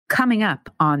Coming up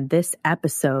on this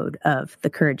episode of The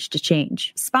Courage to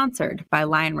Change, sponsored by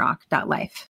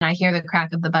lionrock.life. I hear the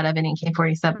crack of the butt of an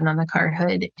AK-47 on the car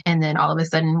hood, and then all of a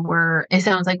sudden it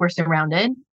sounds like we're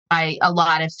surrounded by a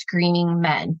lot of screaming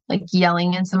men, like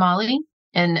yelling in Somali.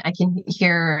 And I can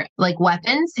hear like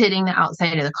weapons hitting the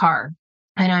outside of the car.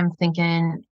 And I'm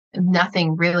thinking,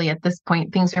 nothing really at this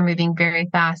point. Things are moving very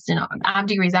fast. And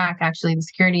Abdi Razak, actually, the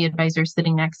security advisor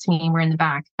sitting next to me, we're in the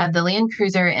back of the Land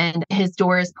Cruiser, and his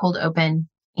door is pulled open.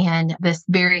 And this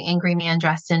very angry man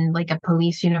dressed in like a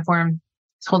police uniform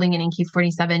is holding an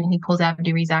AK-47. He pulls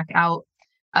Abdi Razak out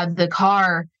of the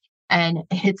car and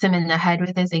hits him in the head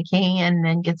with his AK, and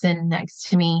then gets in next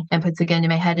to me and puts a gun to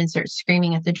my head and starts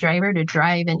screaming at the driver to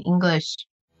drive in English.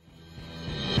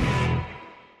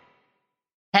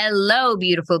 Hello,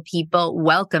 beautiful people.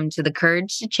 Welcome to the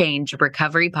Courage to Change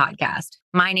Recovery Podcast.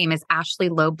 My name is Ashley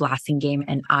Loeb Blassingame,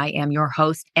 and I am your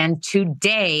host. And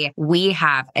today we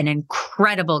have an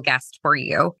incredible guest for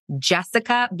you,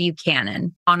 Jessica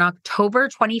Buchanan. On October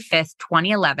 25th,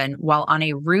 2011, while on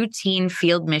a routine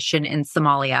field mission in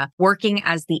Somalia, working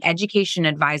as the education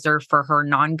advisor for her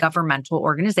non-governmental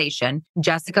organization,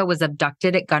 Jessica was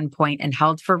abducted at gunpoint and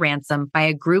held for ransom by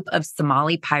a group of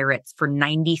Somali pirates for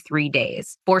 93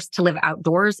 days. Forced to live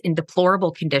outdoors in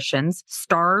deplorable conditions,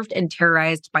 starved and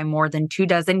terrorized by more than 24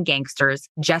 gangsters,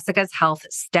 Jessica's health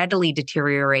steadily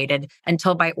deteriorated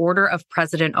until, by order of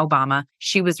President Obama,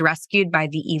 she was rescued by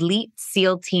the elite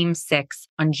SEAL Team 6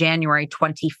 on January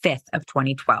 25th of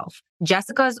 2012.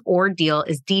 Jessica's ordeal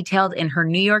is detailed in her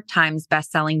New York Times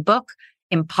bestselling book,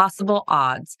 Impossible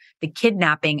Odds: The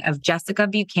Kidnapping of Jessica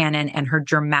Buchanan and Her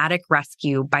Dramatic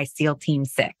Rescue by SEAL Team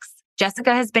 6.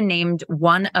 Jessica has been named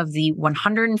one of the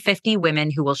 150 women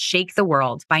who will shake the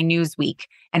world by Newsweek,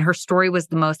 and her story was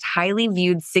the most highly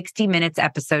viewed 60 Minutes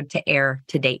episode to air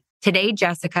to date. Today,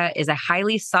 Jessica is a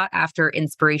highly sought-after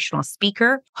inspirational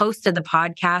speaker, host of the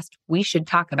podcast We Should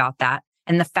Talk About That,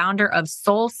 and the founder of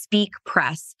Soul Speak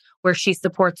Press, where she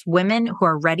supports women who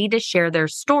are ready to share their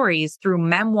stories through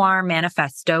memoir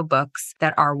manifesto books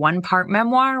that are one part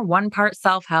memoir, one part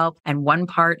self-help, and one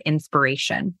part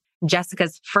inspiration.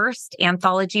 Jessica's first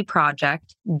anthology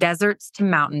project, Deserts to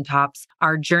Mountaintops: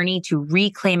 Our Journey to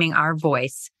Reclaiming Our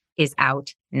Voice, is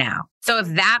out now. So if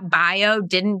that bio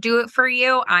didn't do it for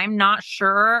you, I'm not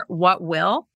sure what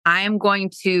will. I am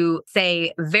going to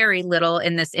say very little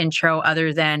in this intro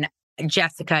other than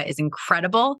Jessica is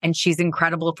incredible, and she's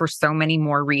incredible for so many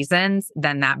more reasons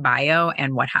than that bio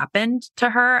and what happened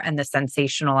to her and the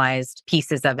sensationalized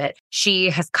pieces of it. She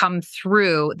has come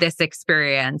through this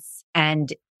experience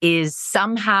and is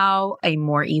somehow a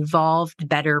more evolved,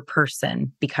 better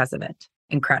person because of it.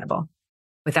 Incredible.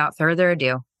 Without further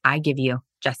ado, I give you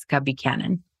Jessica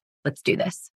Buchanan. Let's do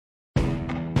this.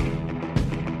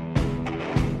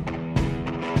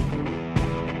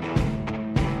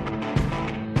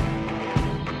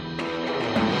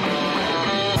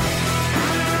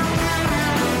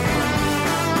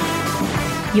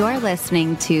 You're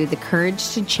listening to The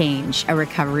Courage to Change, a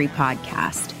recovery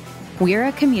podcast. We're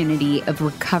a community of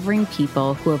recovering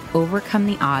people who have overcome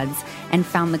the odds and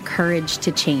found the courage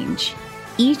to change.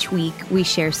 Each week, we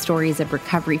share stories of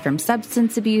recovery from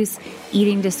substance abuse,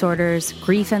 eating disorders,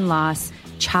 grief and loss,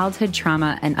 childhood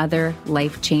trauma, and other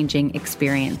life-changing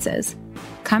experiences.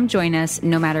 Come join us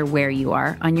no matter where you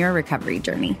are on your recovery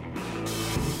journey.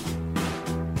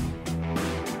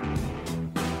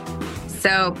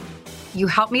 So, you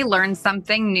helped me learn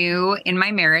something new in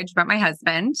my marriage about my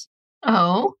husband.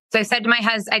 Oh. So I said to my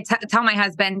husband, tell my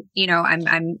husband,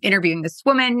 I'm interviewing this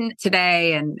woman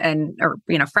today or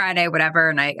Friday, whatever.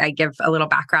 And I give a little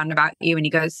background about you. And he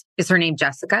goes, is her name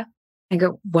Jessica? I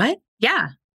go, what? Yeah.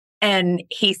 And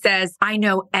he says, I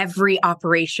know every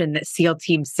operation that SEAL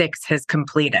Team 6 has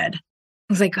completed. I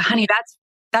was like, honey,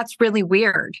 that's really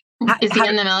weird. Is he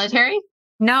in the military?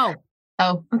 No.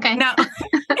 Oh, okay. No,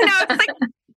 it's like,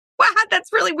 wow,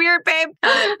 that's really weird, babe.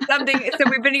 So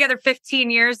we've been together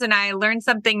 15 years and I learned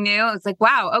something new. I was like,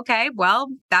 wow, okay, well,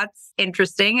 that's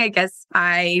interesting. I guess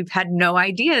I had no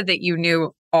idea that you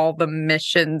knew all the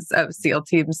missions of SEAL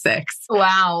Team 6.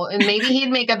 Wow. And maybe he'd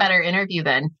make a better interview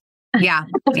then. Yeah.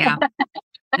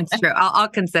 It's true. I'll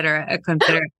consider it.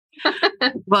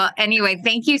 Well, anyway,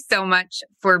 thank you so much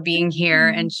for being here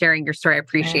and sharing your story. I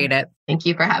appreciate it. Thank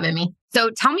you for having me. So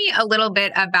tell me a little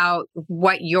bit about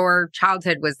what your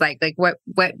childhood was like. Like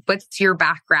what's your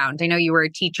background? I know you were a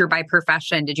teacher by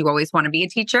profession. Did you always want to be a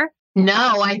teacher?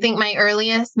 No, I think my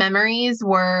earliest memories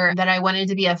were that I wanted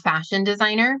to be a fashion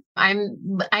designer.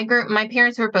 My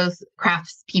parents were both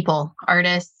crafts people,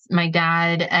 artists, my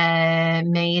dad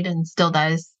made and still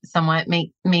does somewhat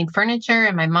made furniture,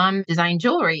 and my mom designed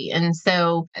jewelry. And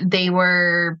so they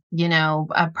were,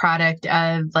 a product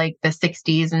of like the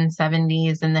 60s and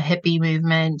 70s and the hippie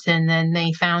movement. And then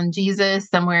they found Jesus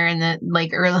somewhere in the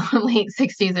like late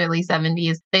 60s, early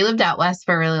 70s. They lived out west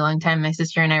for a really long time. My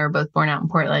sister and I were both born out in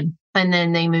Portland. And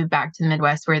then they moved back to the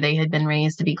Midwest where they had been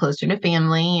raised to be closer to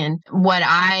family. And what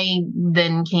I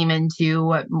then came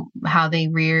into, how they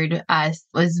reared us,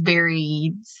 was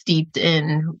very steeped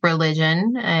in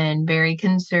religion and very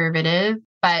conservative.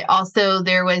 But also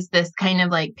there was this kind of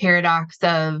like paradox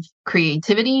of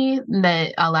creativity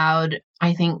that allowed,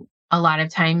 I think, a lot of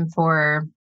time for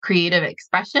creative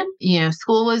expression.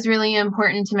 School was really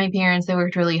important to my parents. They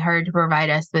worked really hard to provide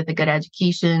us with a good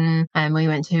education. We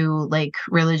went to like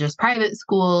religious private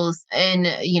schools, and,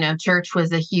 church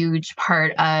was a huge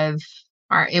part of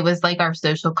it was like our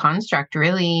social construct,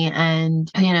 really.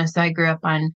 And, so I grew up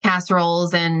on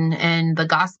casseroles and the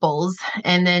gospels,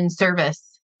 and then service.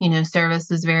 Service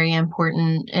was very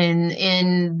important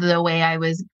in the way I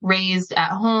was raised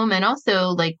at home, and also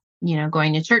like,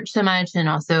 going to church so much, and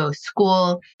also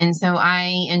school. And so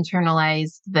I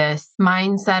internalized this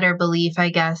mindset or belief, I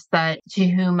guess, that to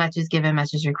whom much is given,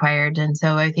 much is required. And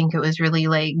so I think it was really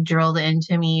like drilled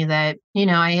into me that,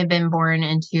 I had been born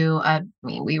into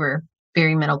we were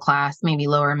very middle class, maybe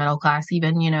lower middle class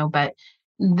even, but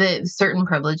the certain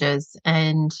privileges.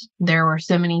 And there were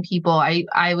so many people.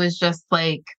 I was just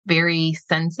like very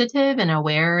sensitive and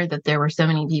aware that there were so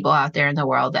many people out there in the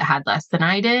world that had less than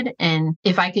I did. And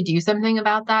if I could do something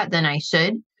about that, then I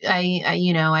should.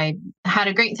 I had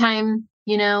a great time,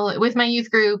 with my youth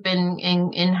group and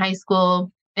in high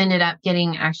school. Ended up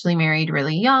getting actually married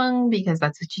really young because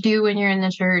that's what you do when you're in the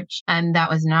church. And that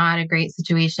was not a great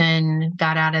situation.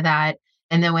 Got out of that.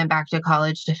 And then went back to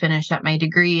college to finish up my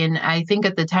degree. And I think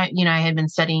at the time, I had been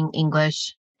studying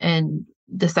English and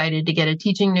decided to get a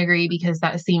teaching degree because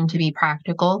that seemed to be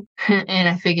practical. And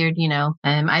I figured,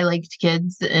 I liked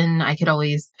kids and I could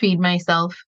always feed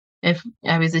myself if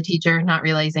I was a teacher, not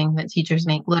realizing that teachers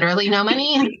make literally no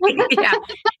money.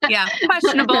 Yeah.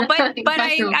 Questionable, but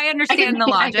Questionable. I understand the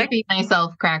logic. I could feed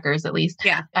myself crackers at least.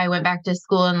 Yeah. I went back to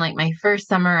school, and like my first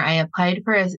summer, I applied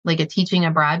for a teaching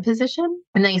abroad position,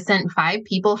 and they sent 5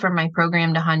 people from my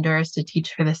program to Honduras to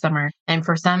teach for the summer. And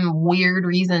for some weird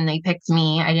reason, they picked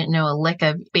me. I didn't know a lick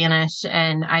of Spanish,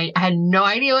 and I had no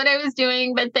idea what I was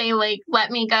doing, but they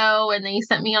let me go, and they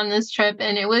sent me on this trip,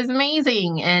 and it was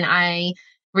amazing. And I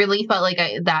really felt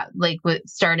like what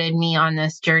started me on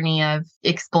this journey of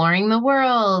exploring the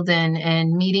world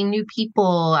and meeting new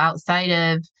people outside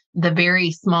of the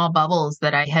very small bubbles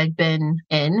that I had been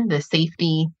in, the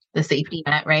safety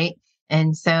net, right?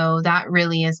 And so that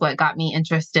really is what got me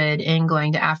interested in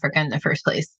going to Africa in the first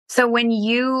place. So when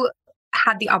you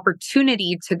had the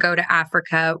opportunity to go to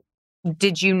Africa,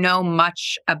 did you know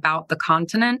much about the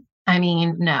continent? I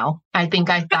mean, no. I think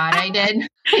I thought I did.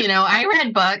 I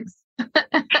read books.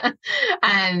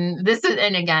 And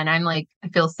again, I'm like, I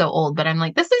feel so old, but I'm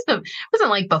like, wasn't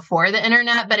like before the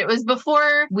internet, but it was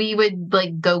before we would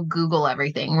like go Google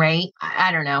everything, right?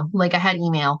 I don't know. Like I had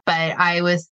email, but I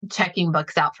was checking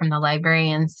books out from the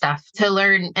library and stuff to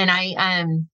learn. And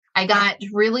I got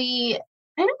really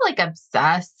kind of like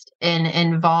obsessed and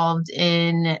involved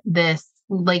in this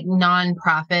like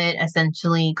nonprofit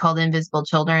essentially called Invisible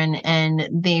Children. And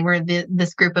they were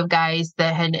this group of guys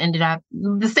that had ended up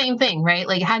the same thing, right?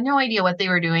 Like had no idea what they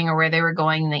were doing or where they were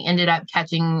going. And they ended up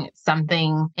catching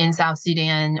something in South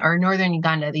Sudan or Northern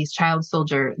Uganda,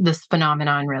 this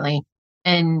phenomenon really,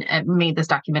 and made this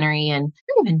documentary. And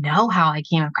I don't even know how I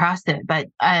came across it, but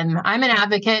I'm an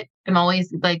advocate. I'm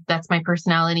always like, that's my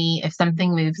personality. If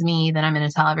something moves me, then I'm going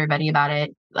to tell everybody about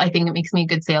it. I think it makes me a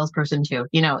good salesperson too.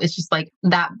 It's just like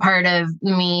that part of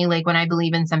me, like when I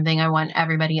believe in something, I want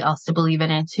everybody else to believe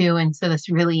in it too. And so this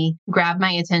really grabbed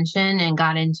my attention and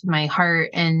got into my heart.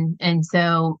 And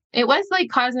so it was like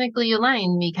cosmically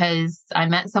aligned because I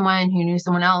met someone who knew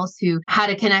someone else who had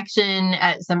a connection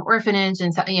at some orphanage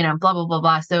and so, blah, blah, blah,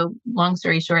 blah. So long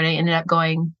story short, I ended up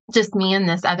going, just me and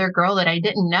this other girl that I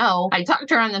didn't know. I talked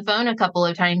to her on the phone a couple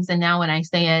of times. And now when I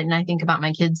say it and I think about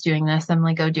my kids doing this, I'm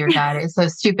like, oh dear God, it's so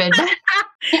stupid. But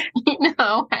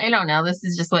I don't know. This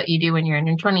is just what you do when you're in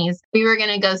your 20s. We were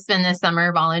going to go spend the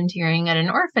summer volunteering at an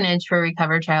orphanage for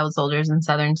recovered child soldiers in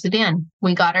Southern Sudan.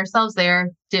 We got ourselves there.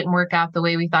 Didn't work out the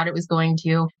way we thought it was going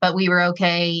to, but we were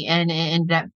okay. And it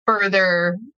ended up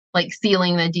further like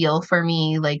sealing the deal for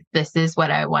me. Like, this is what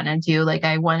I want to do. Like,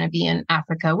 I want to be in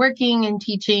Africa working and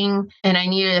teaching, and I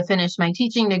needed to finish my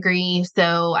teaching degree.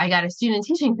 So I got a student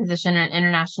teaching position at an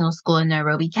international school in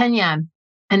Nairobi, Kenya.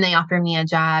 and they offered me a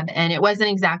job, and it wasn't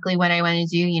exactly what I wanted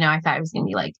to do. I thought I was going to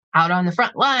be like out on the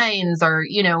front lines or,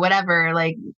 whatever,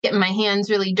 like getting my hands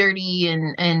really dirty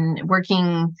and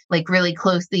working like really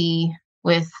closely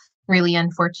with really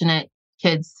unfortunate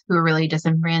kids who were really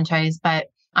disenfranchised. But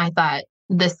I thought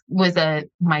this was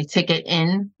my ticket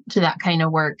in to that kind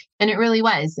of work. And it really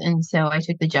was. And so I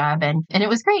took the job and it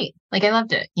was great. Like I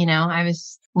loved it. I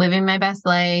was living my best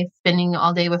life, spending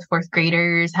all day with fourth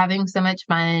graders, having so much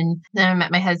fun. Then I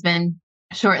met my husband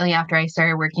shortly after I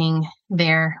started working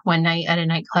there one night at a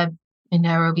nightclub in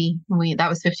Nairobi. That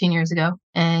was 15 years ago.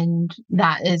 And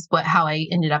that is how I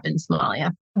ended up in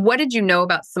Somalia. What did you know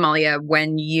about Somalia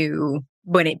when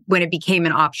it became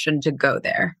an option to go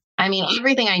there? I mean,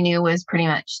 everything I knew was pretty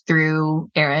much through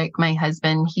Eric, my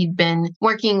husband. He'd been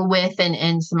working with and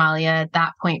in Somalia at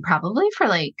that point, probably for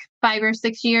like 5 or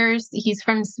 6 years. He's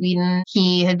from Sweden.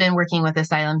 He had been working with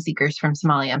asylum seekers from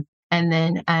Somalia. And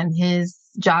then his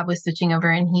job was switching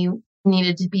over and he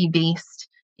needed to be based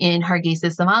in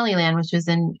Hargeisa, Somaliland, which was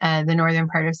in the northern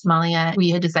part of Somalia.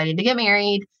 We had decided to get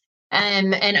married.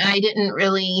 And I didn't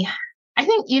really... I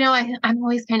think, I'm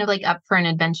always kind of like up for an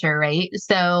adventure, right?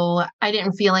 So I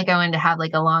didn't feel like I wanted to have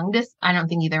like a long distance. I don't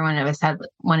think either one of us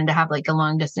wanted to have like a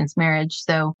long distance marriage.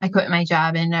 So I quit my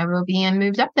job in Nairobi and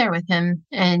moved up there with him.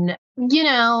 And,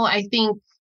 I think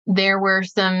there were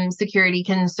some security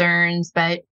concerns,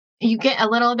 but you get a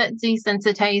little bit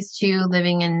desensitized to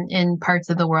living in parts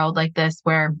of the world like this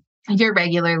where you're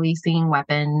regularly seeing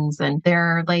weapons and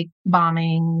there are like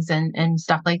bombings and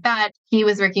stuff like that. He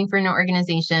was working for an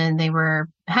organization. They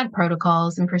had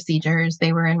protocols and procedures.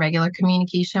 They were in regular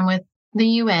communication with the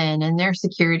UN and their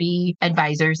security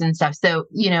advisors and stuff. So,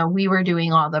 we were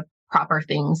doing all the proper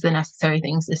things, the necessary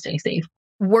things to stay safe.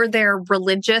 Were there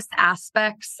religious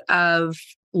aspects of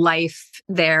life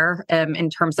there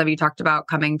in terms of, you talked about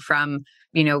coming from,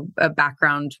 a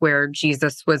background where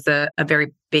Jesus was a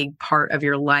very big part of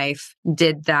your life.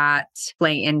 Did that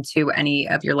play into any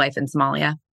of your life in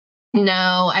Somalia?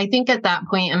 No, I think at that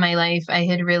point in my life, I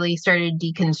had really started to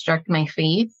deconstruct my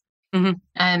faith. Mm-hmm.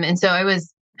 And so I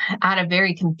was at a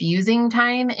very confusing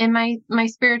time in my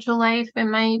spiritual life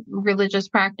and my religious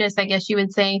practice, I guess you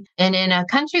would say. And in a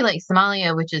country like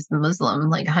Somalia, which is Muslim,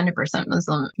 like 100%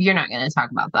 Muslim, you're not going to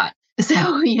talk about that. So,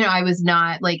 I was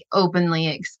not like openly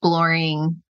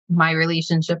exploring my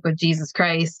relationship with Jesus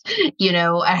Christ,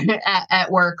 at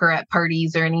work or at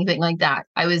parties or anything like that.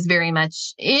 I was very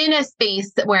much in a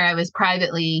space where I was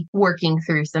privately working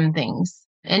through some things.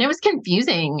 And it was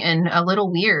confusing and a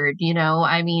little weird,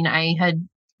 I mean, I had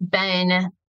been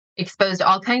exposed to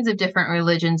all kinds of different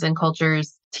religions and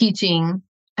cultures teaching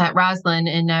at Roslyn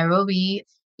in Nairobi,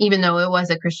 even though it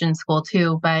was a Christian school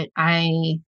too. But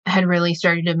I had really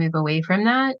started to move away from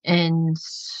that and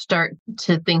start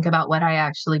to think about what I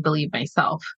actually believe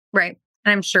myself. Right.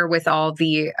 And I'm sure with all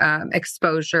the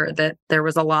exposure that there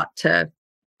was a lot to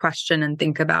question and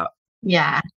think about.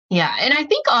 Yeah. Yeah. And I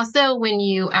think also when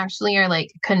you actually are like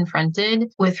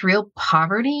confronted with real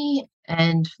poverty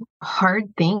and hard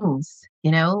things,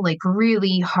 like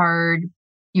really hard,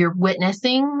 you're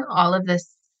witnessing all of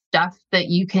this stuff that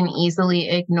you can easily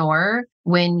ignore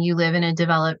when you live in a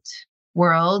developed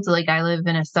world. Like I live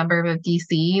in a suburb of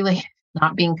DC, like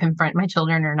not being confronted. My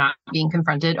children are not being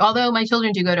confronted, although my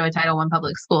children do go to a Title I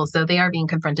public school. So they are being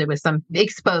confronted with some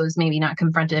exposed, maybe not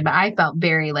confronted, but I felt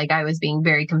I was being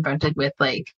very confronted with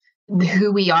like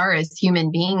who we are as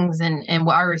human beings and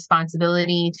our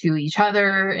responsibility to each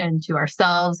other and to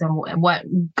ourselves and what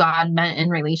God meant in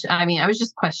relation. I mean, I was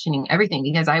just questioning everything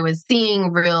because I was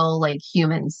seeing real like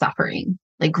human suffering,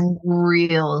 like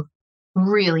real,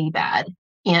 really bad.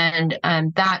 And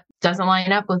that doesn't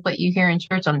line up with what you hear in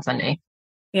church on Sunday.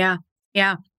 Yeah.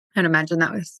 Yeah. I can imagine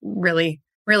that was really,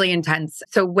 really intense.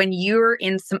 So when you're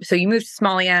so you moved to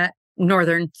Somalia,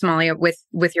 northern Somalia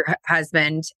with your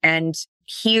husband, and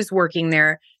he's working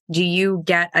there. Do you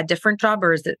get a different job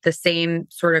or is it the same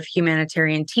sort of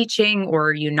humanitarian teaching or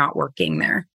are you not working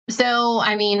there? So,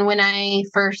 I mean, when I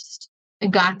first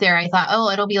got there, I thought,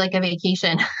 oh, it'll be like a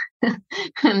vacation.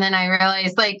 And then I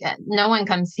realized like no one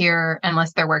comes here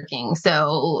unless they're working.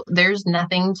 So there's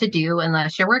nothing to do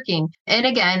unless you're working. And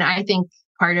again, I think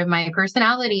part of my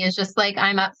personality is just like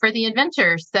I'm up for the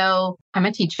adventure. So I'm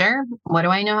a teacher. What do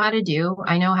I know how to do?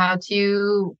 I know how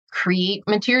to create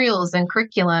materials and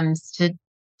curriculums to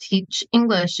teach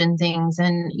English and things.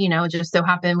 And, just so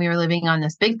happened we were living on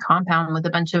this big compound with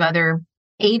a bunch of other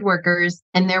aid workers.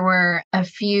 And there were a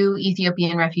few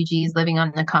Ethiopian refugees living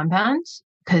on the compound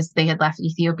because they had left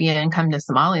Ethiopia and come to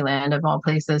Somaliland of all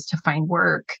places to find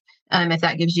work. If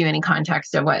that gives you any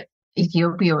context of what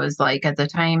Ethiopia was like at the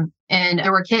time. And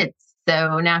there were kids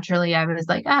So naturally I was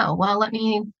like, oh, well, let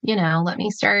me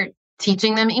start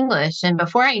teaching them English. And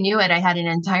before I knew it, I had an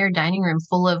entire dining room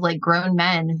full of like grown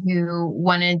men who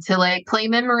wanted to like play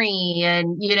memory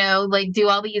and, like do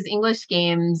all these English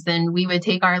games. And we would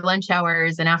take our lunch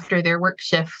hours and after their work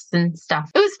shifts and stuff.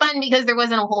 It was fun because there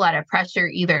wasn't a whole lot of pressure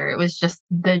either. It was just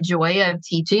the joy of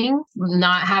teaching,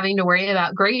 not having to worry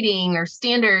about grading or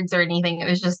standards or anything. It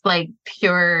was just like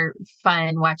pure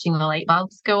fun watching the light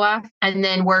bulbs go off. And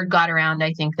then word got around,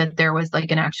 I think, that there was like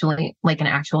an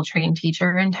actual trained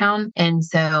teacher in town. And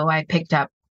so I picked up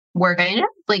work. I ended up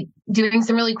like doing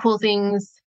some really cool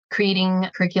things, creating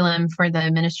curriculum for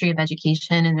the Ministry of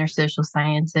Education and their social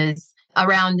sciences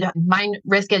around mine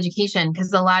risk education,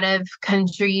 because a lot of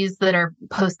countries that are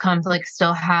post-conflict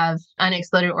still have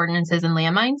unexploded ordnances and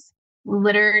landmines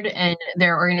littered, and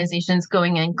there are organizations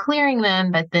going and clearing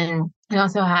them. But then we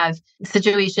also have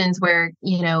situations where,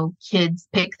 kids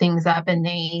pick things up and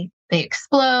they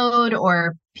explode,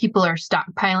 or people are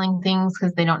stockpiling things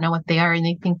because they don't know what they are and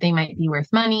they think they might be worth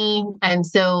money. And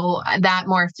so that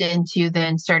morphed into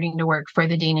then starting to work for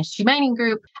the Danish Mining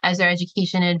Group as their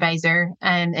education advisor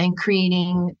and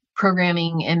creating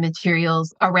programming and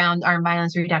materials around armed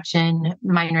violence reduction,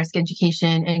 mine risk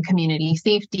education, and community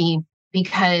safety,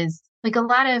 because like a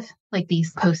lot of like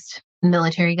these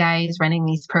post-military guys running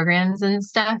these programs and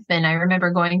stuff. And I remember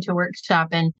going to a workshop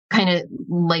and kind of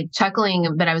like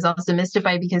chuckling, but I was also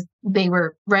mystified because they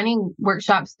were running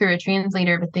workshops through a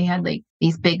translator, but they had like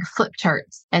these big flip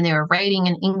charts and they were writing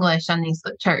in English on these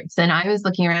flip charts. And I was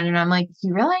looking around and I'm like,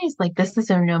 you realize like this is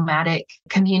a nomadic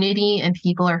community and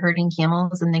people are herding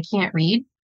camels and they can't read?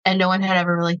 And no one had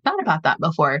ever really thought about that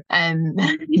before. So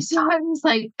I was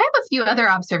like, I have a few other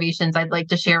observations I'd like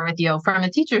to share with you from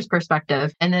a teacher's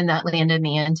perspective. And then that landed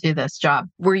me into this job.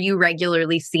 Were you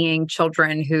regularly seeing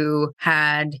children who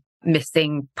had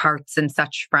missing parts and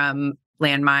such from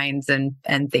landmines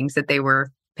and things that they were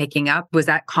picking up? Was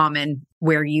that common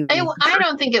where you... I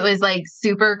don't think it was like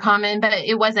super common, but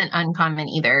it wasn't uncommon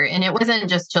either. And it wasn't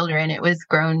just children, it was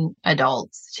grown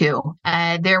adults too.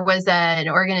 There was an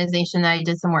organization that I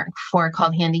did some work for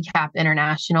called Handicap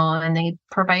International, and they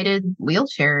provided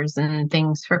wheelchairs and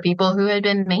things for people who had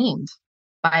been maimed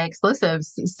by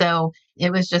explosives. So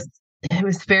it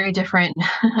was very different,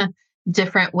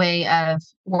 different way of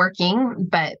working,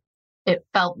 but it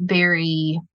felt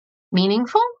very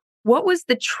meaningful. What was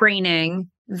the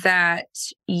training that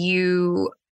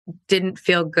you didn't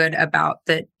feel good about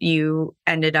that you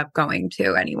ended up going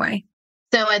to anyway?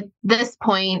 So at this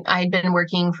point, I'd been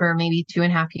working for maybe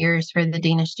 2.5 years for the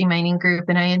Danish Mining Group,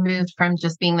 and I had moved from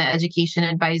just being the education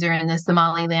advisor in the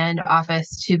Somaliland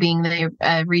office to being the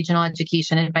regional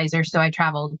education advisor. So I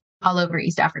traveled all over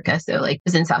East Africa. So like I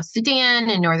was in South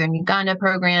Sudan and Northern Uganda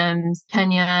programs,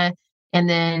 Kenya, and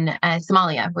then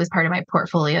Somalia was part of my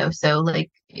portfolio. So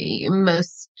like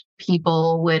most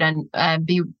people would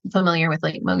be familiar with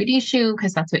like Mogadishu,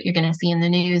 because that's what you're going to see in the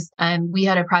news. We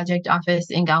had a project office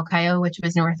in Galkayo, which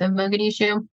was north of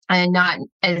Mogadishu, and not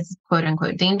as quote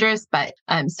unquote dangerous, but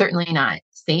certainly not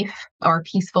safe or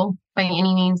peaceful by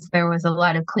any means. There was a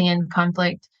lot of clan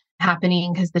conflict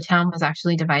happening because the town was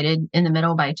actually divided in the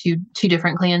middle by two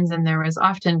different clans, and there was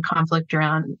often conflict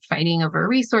around fighting over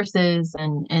resources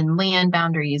and land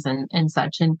boundaries and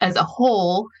such. And as a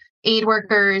whole, aid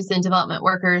workers and development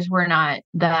workers were not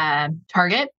the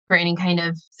target for any kind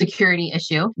of security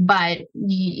issue, but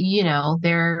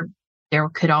there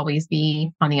could always be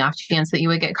on the off chance that you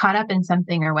would get caught up in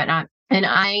something or whatnot. And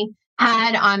I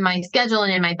had on my schedule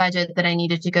and in my budget that I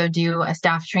needed to go do a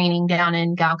staff training down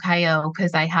in Galkayo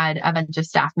because I had a bunch of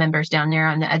staff members down there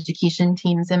on the education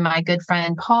teams. And my good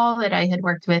friend Paul that I had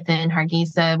worked with in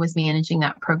Hargeisa was managing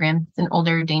that program. It's an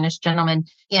older Danish gentleman.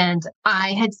 And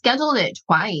I had scheduled it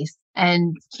twice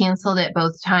and canceled it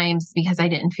both times because I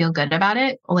didn't feel good about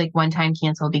it. Like one time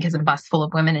canceled because a bus full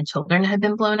of women and children had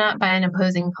been blown up by an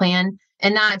opposing clan.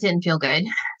 And that didn't feel good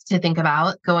to think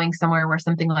about going somewhere where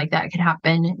something like that could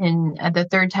happen. And the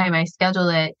third time I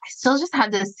scheduled it, I still just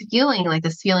had this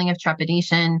feeling of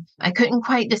trepidation. I couldn't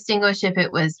quite distinguish if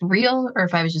it was real or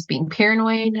if I was just being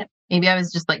paranoid. Maybe I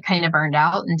was just like kind of burned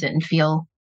out and didn't feel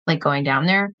like going down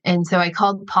there. And so I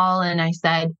called Paul and I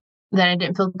said that I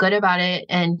didn't feel good about it.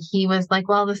 And he was like,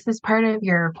 well, this is part of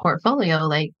your portfolio.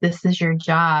 Like, this is your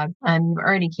job. You've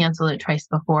already canceled it twice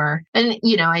before. And,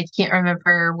 I can't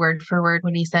remember word for word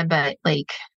what he said, but like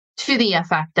to the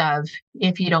effect of,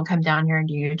 if you don't come down here and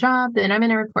do your job, then I'm going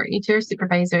to report you to your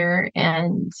supervisor.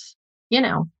 And, they're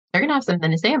going to have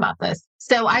something to say about this.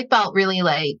 So I felt really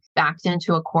like backed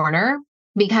into a corner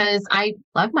because I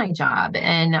love my job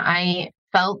and I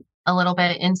felt a little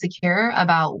bit insecure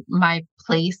about my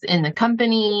place in the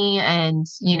company. And,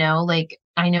 like,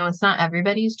 I know it's not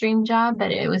everybody's dream job,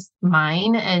 but it was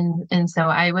mine. And so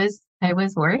I was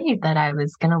worried that I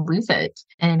was going to lose it.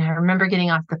 And I remember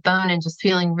getting off the phone and just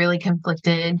feeling really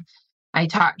conflicted. I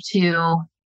talked to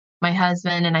my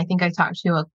husband, and I think I talked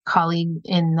to a colleague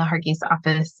in the Hargey's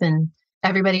office, and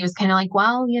everybody was kind of like,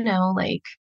 well, like,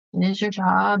 it is your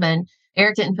job. And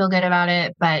Eric didn't feel good about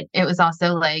it, but it was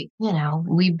also like,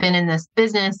 we've been in this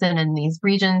business and in these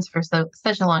regions for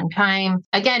such a long time.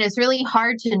 Again, it's really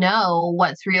hard to know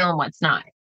what's real and what's not.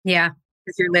 Yeah.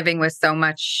 Because you're living with so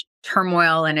much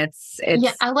turmoil, and it's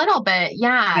yeah, a little bit.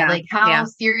 Yeah. Like, how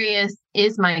serious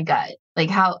is my gut? Like,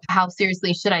 how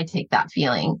seriously should I take that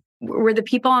feeling? Were the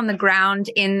people on the ground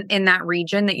in that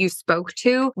region that you spoke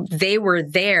to, they were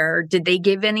there? Did they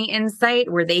give any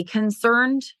insight? Were they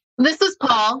concerned? This was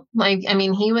Paul. Like, I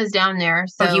mean, he was down there.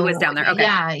 So he was down there.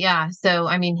 Okay. Yeah. So,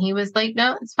 I mean, he was like,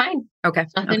 no, it's fine. Okay.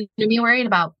 Nothing to be worried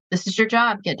about. This is your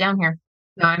job. Get down here.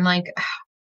 No, I'm like,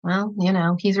 well,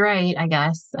 he's right, I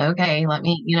guess. Okay, let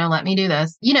me do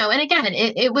this. And again,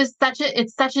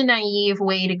 it's such a naive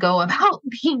way to go about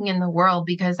being in the world,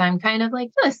 because I'm kind of like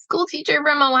a school teacher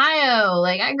from Ohio.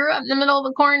 Like, I grew up in the middle of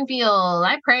a cornfield.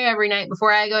 I pray every night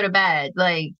before I go to bed.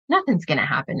 Like, nothing's going to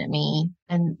happen to me.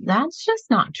 And that's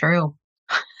just not true.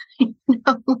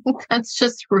 That's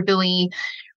just really,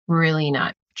 really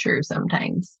not true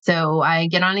sometimes. So I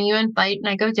get on a UN flight and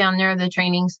I go down there. The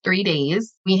training's 3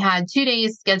 days. We had 2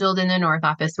 days scheduled in the North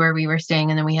office where we were staying,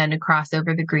 and then we had to cross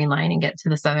over the Green Line and get to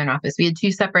the Southern office. We had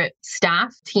 2 separate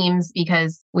staff teams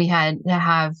because we had to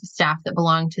have staff that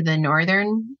belonged to the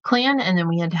Northern clan, and then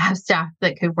we had to have staff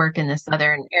that could work in the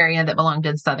Southern area that belonged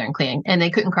to the Southern clan, and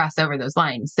they couldn't cross over those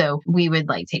lines. So we would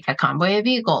take a convoy of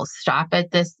vehicles, stop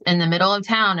at this in the middle of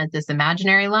town at this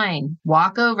imaginary line,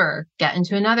 walk over, get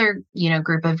into another,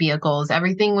 group of vehicles.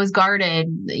 Everything was guarded.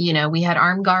 We had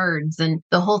armed guards and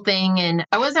the whole thing. And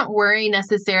I wasn't worried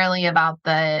necessarily about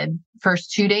the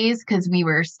first 2 days because we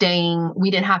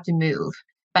didn't have to move.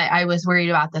 But I was worried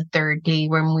about the third day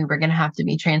when we were going to have to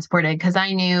be transported, because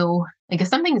I knew, if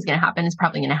something's going to happen, it's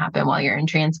probably going to happen while you're in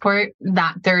transport.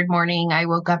 That third morning, I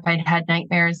woke up, I'd had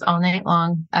nightmares all night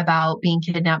long about being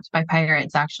kidnapped by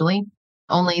pirates, actually.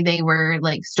 Only they were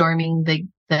storming the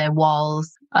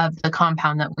walls of the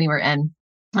compound that we were in.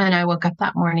 And I woke up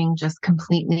that morning just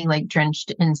completely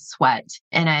drenched in sweat.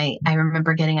 And I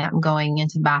remember getting up and going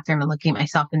into the bathroom and looking at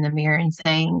myself in the mirror and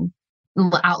saying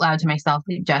out loud to myself,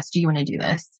 Jess, do you want to do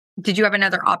this? Did you have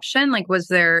another option?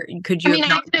 Could you?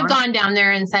 I could have gone down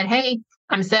there and said, hey,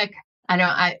 I'm sick.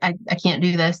 I can't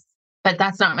do this. But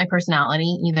that's not my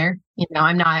personality either.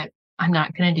 I'm not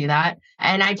going to do that.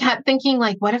 And I kept thinking,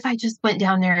 what if I just went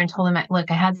down there and told them,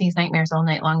 look, I had these nightmares all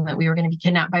night long that we were going to be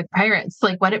kidnapped by pirates.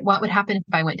 What would happen if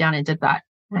I went down and did that?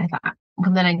 And I thought,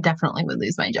 well, then I definitely would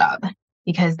lose my job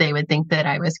because they would think that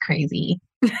I was crazy.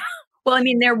 Well, I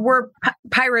mean, there were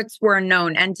pirates were a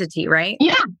known entity, right?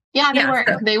 Yeah,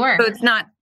 they were. So it's not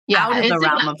out of the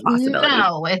realm of possibility.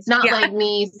 No, it's not like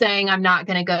me saying I'm not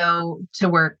going to go to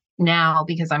work now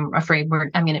because I'm afraid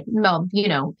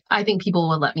I think people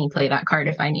would let me play that card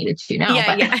if I needed to now.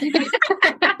 Yeah.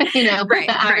 Right,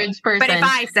 the average person. But if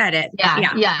I said it.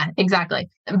 Yeah, exactly.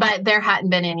 But there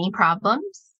hadn't been any problems.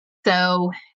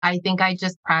 So I think I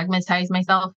just pragmatized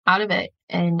myself out of it.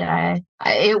 And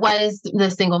it was the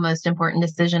single most important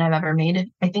decision I've ever made,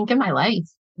 I think, in my life.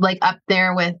 Up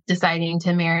there with deciding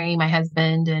to marry my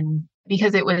husband. And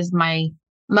because it was my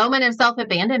moment of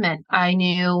self-abandonment, I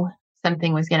knew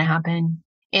something was going to happen.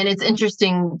 And it's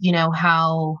interesting,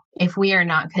 how if we are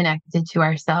not connected to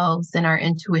ourselves and our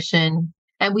intuition,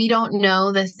 and we don't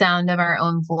know the sound of our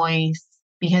own voice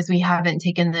because we haven't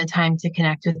taken the time to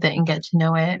connect with it and get to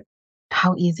know it,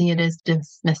 how easy it is to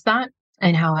dismiss that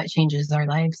and how it changes our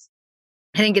lives.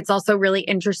 I think it's also really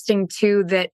interesting too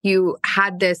that you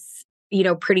had this,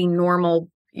 pretty normal,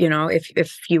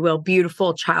 if you will,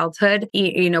 beautiful childhood,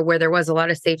 where there was a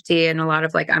lot of safety and a lot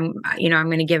of I'm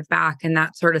going to give back and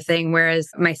that sort of thing. Whereas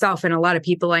myself and a lot of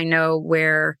people I know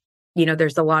where,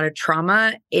 there's a lot of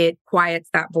trauma, it quiets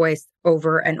that voice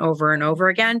over and over and over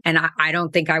again. And I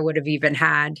don't think I would have even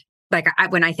had,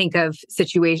 when I think of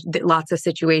lots of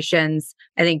situations,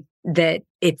 I think that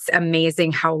it's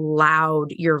amazing how loud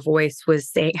your voice was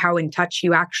saying, how in touch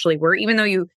you actually were. Even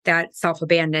though that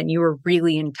self-abandon, you were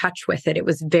really in touch with it. It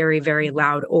was very, very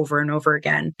loud over and over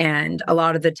again. And a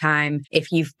lot of the time,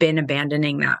 if you've been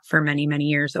abandoning that for many, many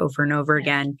years over and over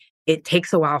again, it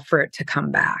takes a while for it to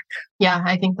come back. Yeah,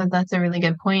 I think that's a really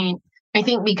good point. I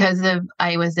think because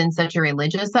I was in such a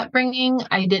religious upbringing,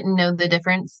 I didn't know the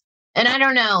difference And I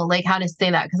don't know like how to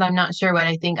say that because I'm not sure what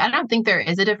I think. I don't think there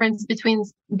is a difference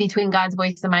between God's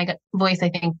voice and my voice. I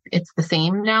think it's the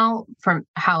same now from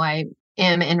how I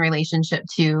am in relationship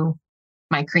to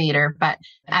my creator. But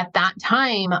at that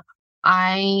time,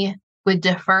 I would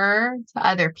defer to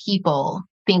other people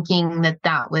thinking that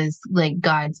that was like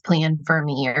God's plan for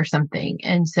me or something.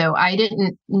 And so I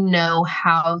didn't know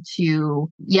how to,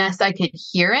 yes, I could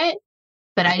hear it,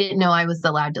 but I didn't know I was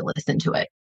allowed to listen to it.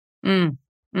 Mm,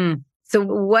 mm. So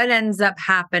what ends up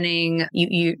happening?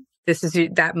 This is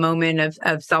that moment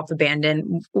of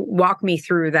self-abandon. Walk me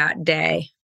through that day.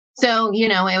 So,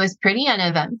 it was pretty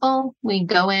uneventful. We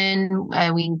go in,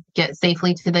 we get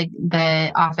safely to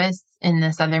the office in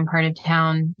the southern part of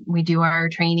town. We do our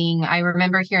training. I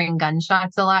remember hearing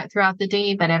gunshots a lot throughout the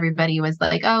day, but everybody was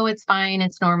like, oh, it's fine.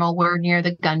 It's normal. We're near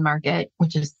the gun market,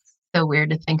 which is so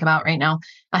weird to think about right now.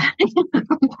 But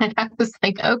I was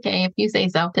like, okay, if you say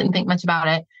so. Didn't think much about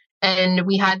it. And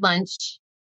we had lunch,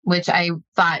 which I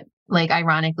thought, like,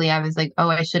 ironically, I was like, oh,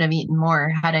 I should have eaten more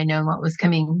had I known what was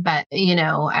coming. But,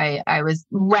 I was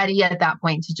ready at that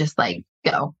point to just like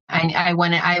go. I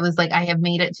was like, I have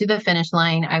made it to the finish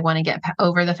line. I want to get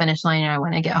over the finish line and I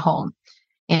want to get home.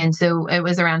 And so it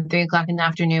was around 3 o'clock in the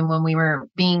afternoon when we were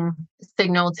being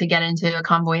signaled to get into a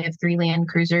convoy of 3 land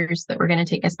cruisers that were going to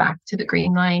take us back to the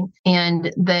Green Line.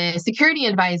 And the security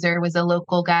advisor was a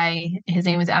local guy. His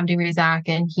name was Abdi Razak,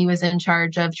 and he was in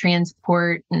charge of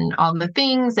transport and all the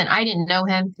things. And I didn't know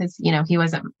him because, he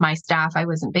wasn't my staff. I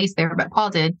wasn't based there, but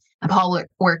Paul did. And Paul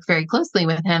worked very closely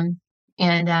with him.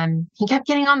 And he kept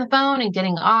getting on the phone and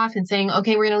getting off and saying,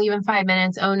 okay, we're going to leave in 5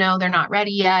 minutes. Oh, no, they're not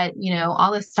ready yet.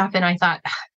 All this stuff. And I thought,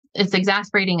 it's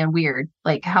exasperating and weird.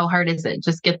 Like, how hard is it?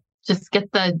 Just get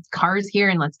the cars here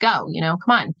and let's go, come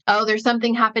on. Oh, there's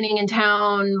something happening in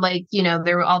town. Like,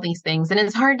 there were all these things. And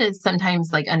it's hard to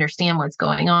sometimes like understand what's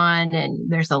going on. And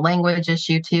there's a language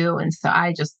issue too. And so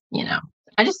I just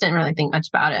didn't really think much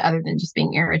about it other than just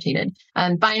being irritated.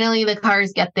 Finally, the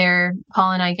cars get there.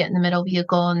 Paul and I get in the middle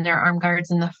vehicle and there are armed guards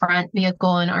in the front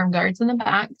vehicle and armed guards in the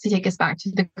back to take us back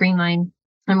to the Green Line.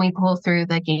 And we pull through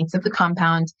the gates of the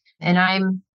compound. And I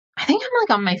think I'm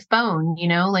like on my phone,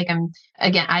 like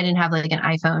I didn't have like an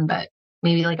iPhone, but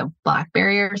maybe like a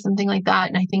BlackBerry or something like that.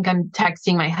 And I think I'm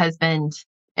texting my husband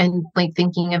and like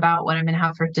thinking about what I'm going to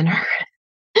have for dinner.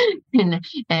 and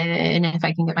if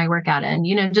I can get my workout in,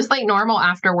 just like normal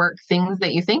after work things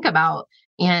that you think about.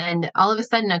 And all of a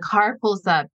sudden a car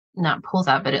not pulls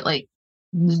up, but it like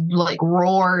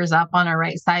roars up on our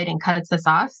right side and cuts us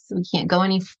off. So we can't go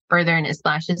any further and it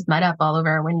splashes mud up all over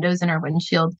our windows and our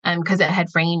windshield. Because it had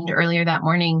rained earlier that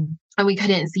morning and we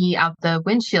couldn't see out the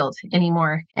windshield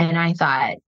anymore. And I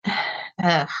thought,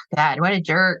 oh God, what a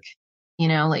jerk.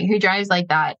 Like who drives like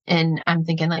that? And I'm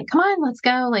thinking like, come on, let's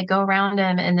go, like go around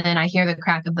him. And then I hear the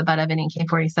crack of the butt of an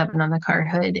AK-47 on the car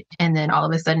hood. And then all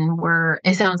of a sudden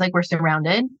it sounds like we're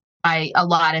surrounded by a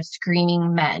lot of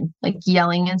screaming men, like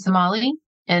yelling in Somali.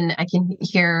 And I can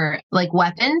hear like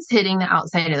weapons hitting the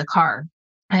outside of the car.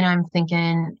 And I'm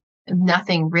thinking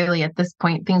nothing really at this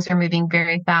point. Things are moving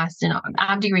very fast. And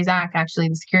Abdi Razak, actually,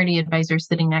 the security advisor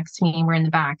sitting next to me, we're in the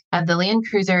back of the Land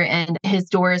Cruiser and his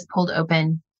door is pulled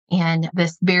open. And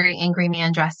this very angry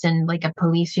man dressed in like a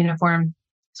police uniform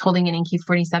is holding an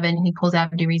AK-47. He pulls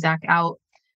Abdi Razak out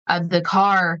of the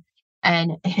car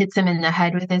and hits him in the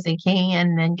head with his AK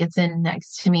and then gets in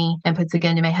next to me and puts a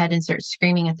gun to my head and starts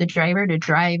screaming at the driver to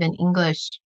drive in English.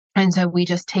 And so we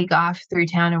just take off through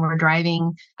town and we're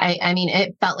driving. I mean,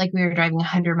 it felt like we were driving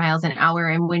 100 miles an hour.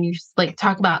 And when you like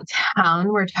talk about town,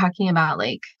 we're talking about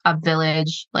like a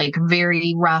village, like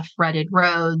very rough, rutted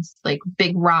roads, like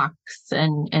big rocks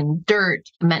and dirt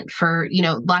meant for,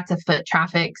 lots of foot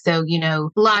traffic. So,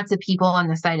 lots of people on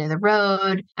the side of the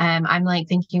road. I'm like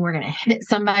thinking we're going to hit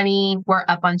somebody. We're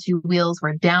up on 2 wheels.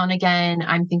 We're down again.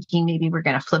 I'm thinking maybe we're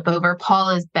going to flip over.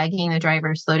 Paul is begging the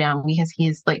driver to slow down because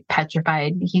he's like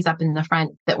petrified. He's up in the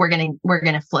front that we're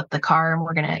gonna flip the car and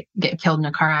we're gonna get killed in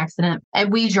a car accident.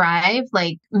 And we drive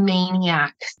like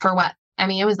maniacs for what? I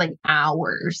mean, it was like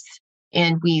hours.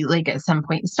 And we like at some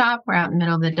point stop. We're out in the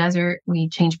middle of the desert. We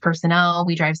change personnel.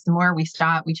 We drive some more. We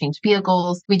stop. We change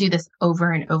vehicles. We do this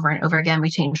over and over and over again. We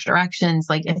change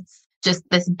directions. Like it's just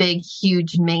this big,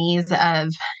 huge maze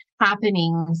of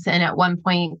happenings. And at one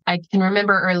point, I can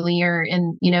remember earlier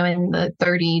in the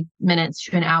 30 minutes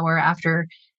to an hour after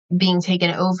being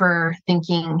taken over,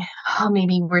 thinking, oh,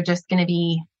 maybe we're just going to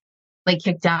be like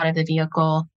kicked out of the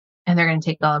vehicle and they're going to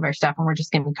take all of our stuff and we're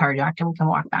just going to be carjacked and we can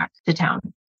walk back to town.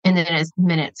 And then as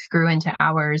minutes grew into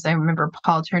hours, I remember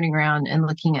Paul turning around and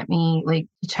looking at me, like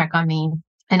to check on me.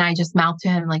 And I just mouthed to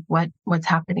him, like, what's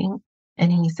happening? And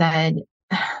he said,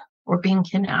 we're being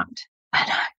kidnapped. And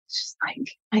I was just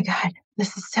like, my God,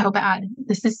 this is so bad.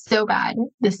 This is so bad.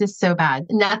 This is so bad.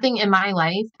 Nothing in my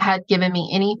life had given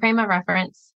me any frame of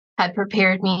reference, had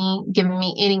prepared me, given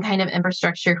me any kind of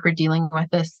infrastructure for dealing with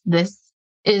this. This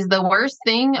is the worst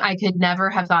thing I could never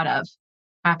have thought of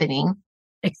happening.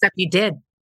 Except you did,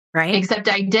 right? Except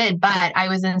I did, but I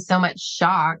was in so much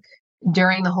shock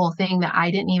during the whole thing that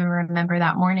I didn't even remember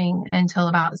that morning until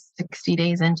about 60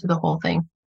 days into the whole thing.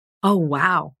 Oh,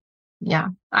 wow. Yeah.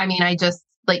 I mean, I just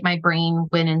like my brain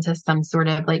went into some sort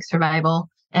of like survival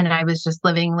and I was just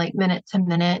living like minute to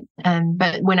minute.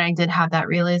 But when I did have that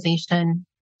realization,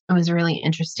 it was a really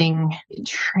interesting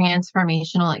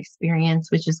transformational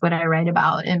experience, which is what I write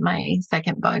about in my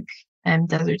second book,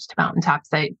 Deserts to Mountaintops.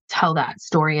 I tell that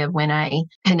story of when I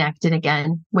connected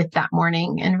again with that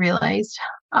morning and realized,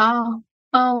 oh,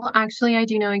 actually, I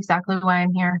do know exactly why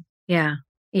I'm here. Yeah.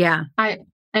 Yeah.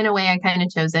 In a way, I kind of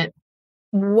chose it.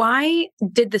 Why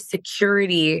did the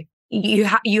security, you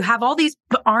have all these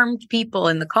armed people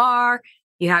in the car,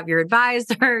 you have your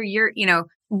advisor,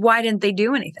 why didn't they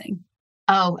do anything?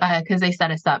 Oh, because they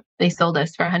set us up. They sold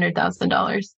us for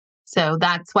 $100,000. So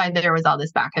that's why there was all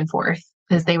this back and forth,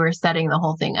 because they were setting the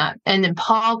whole thing up. And then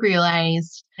Paul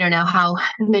realized, I don't know how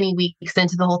many weeks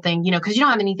into the whole thing, because you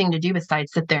don't have anything to do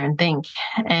besides sit there and think.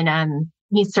 And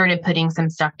he started putting some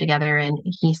stuff together and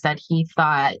he said he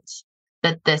thought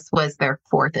that this was their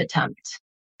fourth attempt,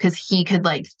 because he could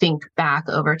like think back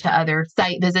over to other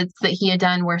site visits that he had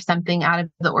done where something out of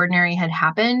the ordinary had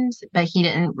happened, but he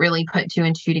didn't really put two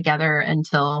and two together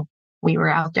until we were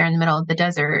out there in the middle of the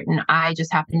desert. And I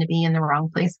just happened to be in the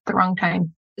wrong place at the wrong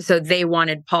time. So they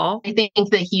wanted Paul? I think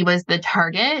that he was the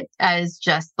target as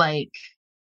just like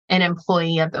an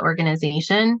employee of the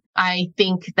organization. I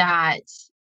think that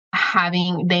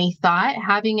they thought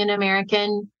having an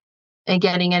American and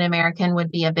getting an American would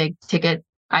be a big ticket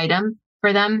item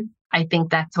for them. I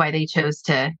think that's why they chose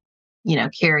to,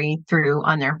 carry through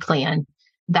on their plan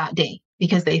that day,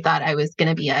 because they thought I was going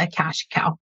to be a cash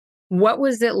cow. What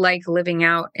was it like living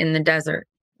out in the desert?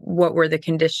 What were the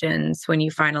conditions when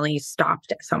you finally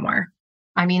stopped somewhere?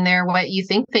 I mean, they're what you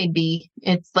think they'd be.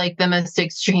 It's like the most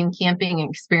extreme camping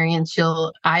experience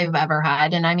I've ever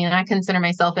had. And I mean, I consider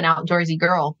myself an outdoorsy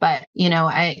girl, but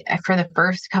I for the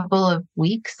first couple of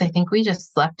weeks, I think we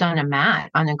just slept on a mat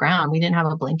on the ground. We didn't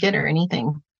have a blanket or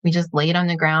anything. We just laid on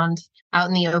the ground out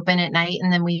in the open at night.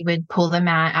 And then we would pull the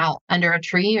mat out under a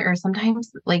tree, or sometimes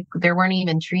like there weren't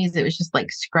even trees. It was just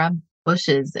like scrub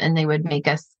bushes, and they would make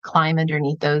us climb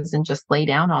underneath those and just lay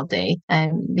down all day.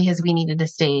 Because we needed to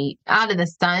stay out of the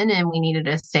sun and we needed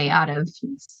to stay out of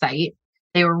sight.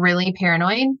 They were really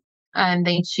paranoid.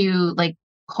 They chew, like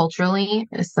culturally,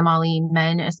 Somali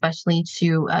men especially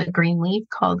chew a green leaf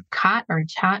called khat or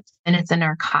chat, and it's a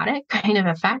narcotic kind of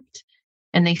effect.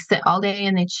 And they sit all day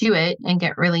and they chew it and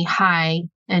get really high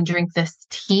and drink this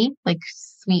tea, like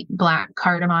sweet black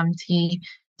cardamom tea,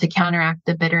 to counteract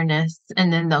the bitterness.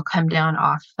 And then they'll come down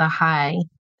off the high,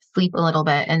 sleep a little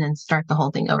bit, and then start the whole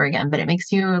thing over again. But it makes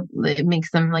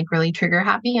them like really trigger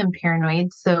happy and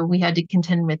paranoid. So we had to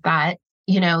contend with that.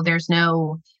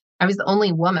 I was the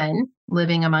only woman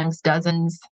living amongst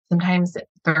dozens, sometimes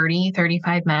 30,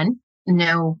 35 men.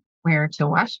 Nowhere to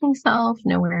wash myself,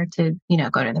 nowhere to,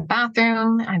 go to the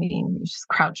bathroom. I mean, you just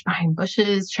crouch behind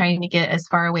bushes, trying to get as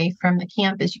far away from the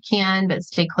camp as you can, but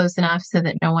stay close enough so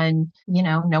that no one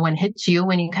hits you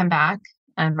when you come back,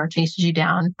 or chases you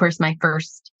down. Of course, my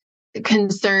first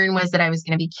concern was that I was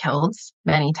going to be killed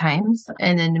many times.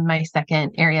 And then my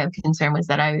second area of concern was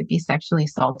that I would be sexually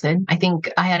assaulted. I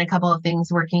think I had a couple of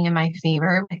things working in my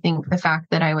favor. I think the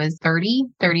fact that I was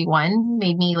 31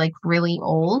 made me like really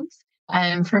old.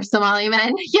 For Somali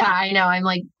men, yeah, I know. I'm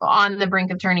like on the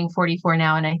brink of turning 44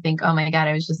 now. And I think, oh my God,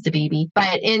 I was just a baby.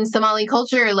 But in Somali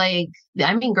culture,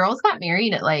 girls got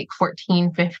married at like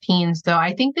 14, 15. So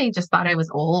I think they just thought I was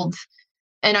old.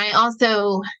 And I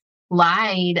also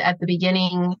lied at the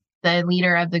beginning. The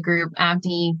leader of the group,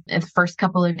 Abdi, the first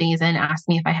couple of days in, asked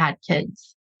me if I had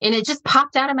kids. And it just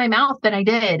popped out of my mouth that I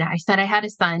did. I said I had a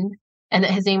son. And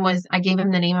that his name was, I gave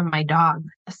him the name of my dog,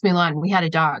 Smulan. We had a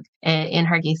dog in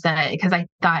Hargeisa, because I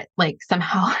thought like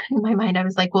somehow in my mind, I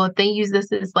was like, well, if they use this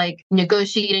as like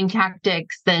negotiating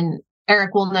tactics, then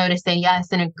Eric will know to say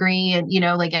yes and agree. And,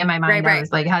 like in my mind, Right. I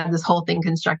was like, had this whole thing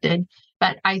constructed.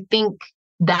 But I think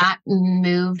that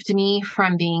moved me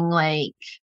from being like,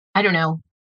 I don't know.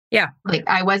 Yeah. Like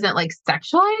I wasn't like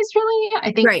sexualized really.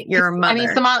 I think. Right. You're a mother. I mean,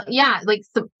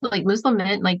 like Muslim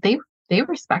men, like they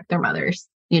respect their mothers.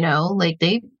 To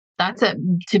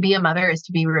be a mother is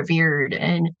to be revered.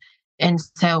 And And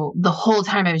so the whole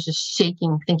time I was just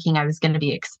shaking, thinking I was going to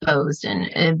be exposed,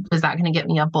 and was that going to get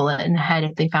me a bullet in the head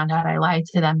if they found out I lied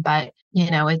to them? But,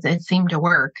 it seemed to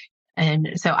work.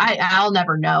 And so I'll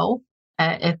never know,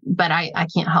 but I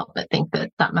can't help but think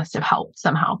that that must have helped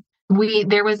somehow.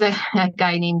 There was a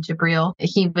guy named Jabril.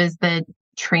 He was the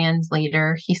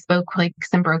translator. He spoke like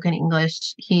some broken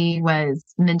English. He was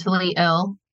mentally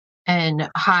ill and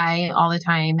high all the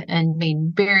time and made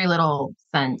very little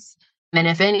sense. And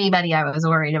if anybody I was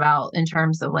worried about in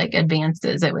terms of like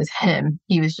advances, it was him.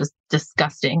 He was just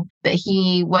disgusting. But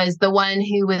he was the one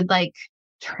who would like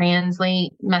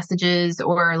translate messages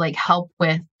or like help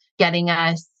with getting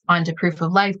us onto proof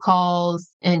of life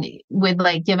calls, and would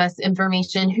like give us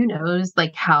information. Who knows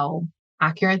like how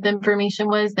accurate the information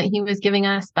was that he was giving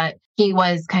us, but he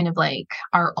was kind of like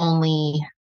our only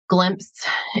glimpse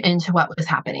into what was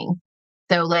happening.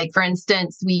 So like, for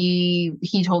instance,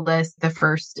 he told us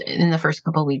in the first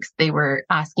couple of weeks, they were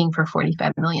asking for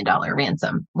 $45 million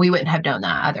ransom. We wouldn't have known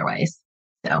that otherwise.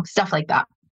 So stuff like that.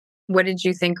 What did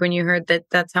you think when you heard that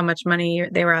that's how much money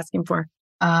they were asking for?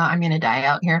 I'm going to die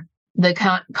out here. The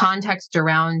context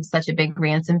around such a big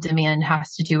ransom demand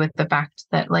has to do with the fact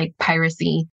that like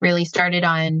piracy really started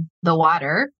on the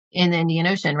water in the Indian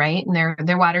Ocean, right? And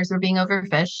their waters were being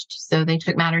overfished. So they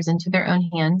took matters into their own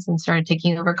hands and started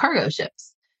taking over cargo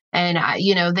ships. And,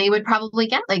 they would probably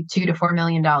get like $2 to $4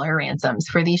 million ransoms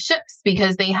for these ships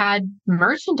because they had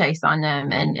merchandise on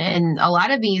them. And a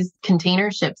lot of these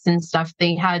container ships and stuff,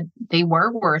 they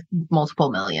were worth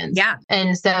multiple millions. Yeah.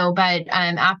 And so, but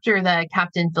after the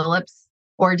Captain Phillips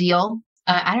ordeal,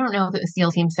 I don't know if it was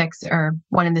SEAL Team 6 or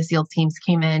one of the SEAL teams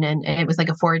came in, and it was like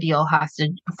a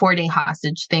 4-day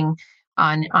hostage thing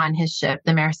on his ship,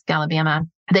 the Maersk Alabama.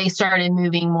 They started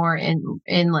moving more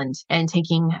inland and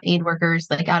taking aid workers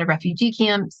like out of refugee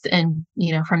camps and,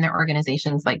 from their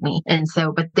organizations like me. And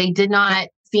so, but they did not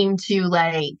seem to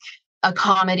like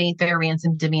accommodate their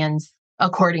ransom demands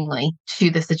accordingly to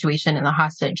the situation in the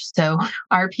hostage. So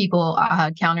our people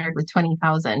countered with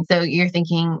 20,000. So you're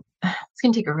thinking it's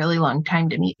going to take a really long time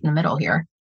to meet in the middle here.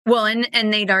 Well,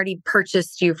 and they'd already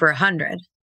purchased you for 100.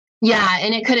 Yeah,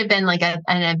 and it could have been like an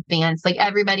advance. Like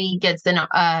everybody gets an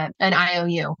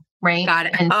IOU, right? Got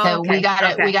it. And so okay. we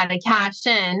got to cash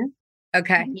in.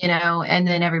 Okay. And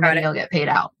then everybody will get paid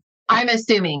out. I'm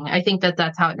assuming. I think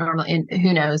that's how it normally. And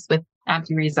who knows with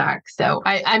Abdi Razak. So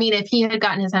I mean, if he had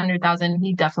gotten his 100,000,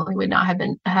 he definitely would not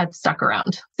have stuck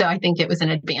around. So I think it was an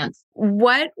advance.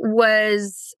 What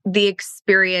was the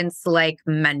experience like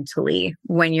mentally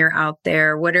when you're out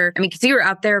there? Because you were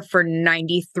out there for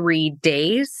 93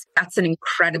 days. That's an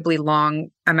incredibly long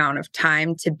amount of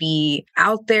time to be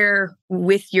out there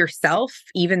with yourself,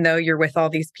 even though you're with all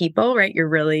these people, right?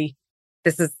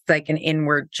 This is like an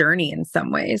inward journey in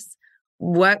some ways.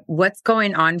 What's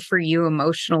going on for you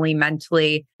emotionally,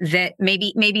 mentally, that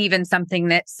maybe even something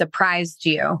that surprised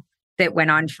you that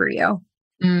went on for you?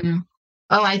 Oh,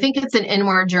 I think it's an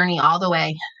inward journey all the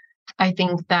way. I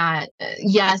think that,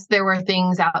 yes, there were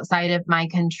things outside of my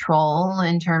control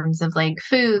in terms of like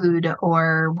food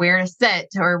or where to sit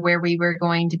or where we were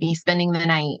going to be spending the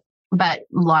night. But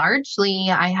largely,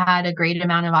 I had a great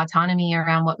amount of autonomy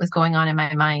around what was going on in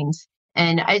my mind.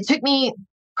 And it took me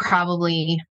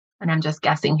probably, and I'm just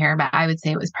guessing here, but I would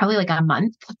say it was probably like a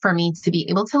month for me to be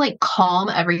able to like calm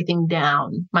everything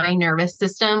down. My nervous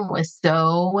system was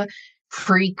so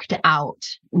freaked out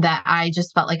that I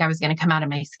just felt like I was going to come out of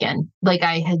my skin. Like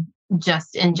I had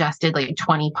just ingested like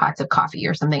 20 pots of coffee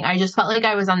or something. I just felt like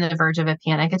I was on the verge of a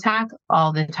panic attack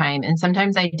all the time. And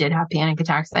sometimes I did have panic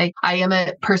attacks. I am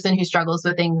a person who struggles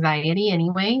with anxiety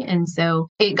anyway. And so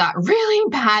it got really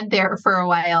bad there for a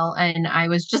while. And I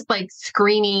was just like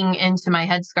screaming into my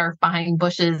headscarf behind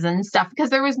bushes and stuff because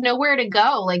there was nowhere to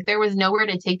go. Like there was nowhere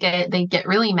to take it. They'd get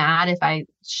really mad if I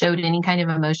showed any kind of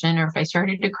emotion or if I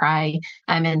started to cry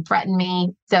and threaten me.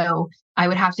 So I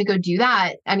would have to go do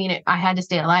that. I mean, I had to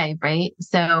stay alive, right?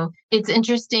 So it's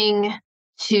interesting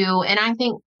and I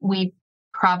think we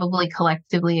probably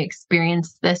collectively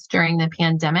experienced this during the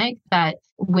pandemic, that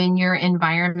when your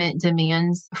environment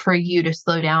demands for you to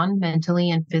slow down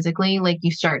mentally and physically, like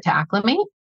you start to acclimate.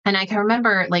 And I can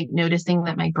remember like noticing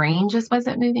that my brain just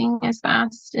wasn't moving as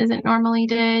fast as it normally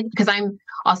did. Because I'm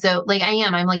also like,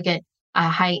 I'm like a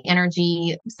high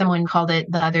energy, someone called it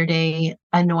the other day,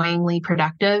 annoyingly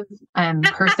productive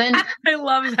person. I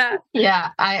love that. Yeah.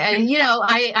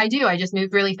 I do. I just move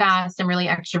really fast. I'm really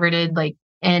extroverted. Like,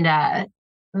 and, I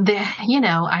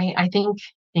think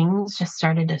things just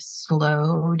started to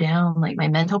slow down. Like my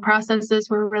mental processes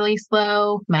were really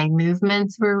slow. My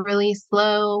movements were really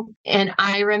slow. And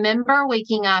I remember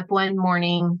waking up one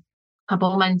morning, a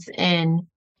couple months in,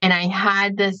 And I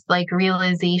had this like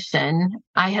realization.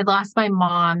 I had lost my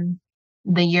mom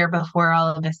the year before all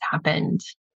of this happened,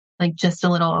 like just a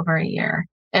little over a year.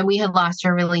 And we had lost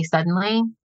her really suddenly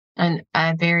and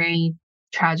very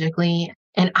tragically.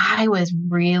 And I was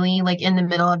really like in the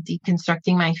middle of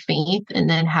deconstructing my faith and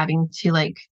then having to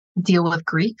like deal with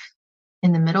grief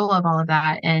in the middle of all of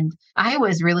that. And I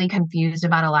was really confused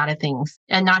about a lot of things.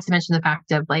 And not to mention the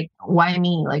fact of like, why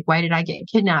me? Like, why did I get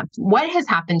kidnapped? What has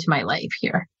happened to my life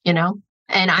here? You know?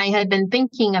 And I had been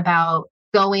thinking about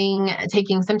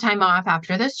taking some time off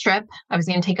after this trip. I was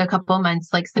going to take a couple of months,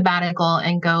 like sabbatical,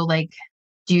 and go like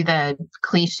do the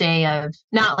cliche of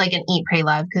not like an eat, pray,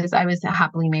 love, because I was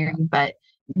happily married, but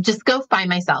just go find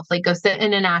myself, like go sit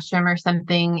in an ashram or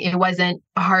something. It wasn't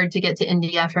hard to get to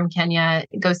India from Kenya.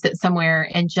 Go sit somewhere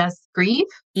and just grieve.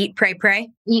 Eat, pray, pray.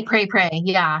 Eat, pray, pray.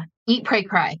 Yeah. Eat, pray,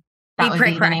 cry. That Eat, would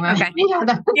pray, be cry. the name of Okay.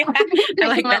 it. Yeah,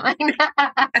 I like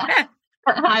that.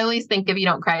 I always think if you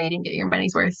don't cry, you didn't get your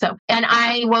money's worth. So, and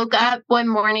I woke up one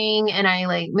morning and I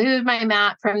like moved my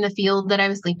mat from the field that I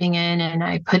was sleeping in and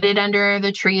I put it under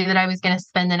the tree that I was going to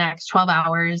spend the next 12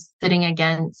 hours sitting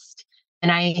against.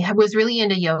 And I was really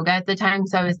into yoga at the time.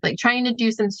 So I was like trying to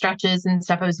do some stretches and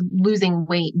stuff. I was losing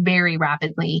weight very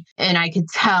rapidly. And I could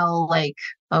tell like,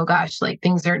 oh gosh, like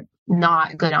things are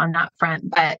not good on that front.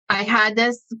 But I had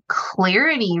this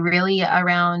clarity really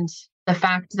around the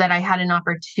fact that I had an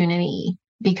opportunity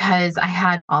because I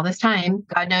had all this time.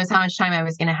 God knows how much time I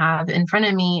was going to have in front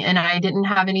of me. And I didn't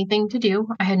have anything to do.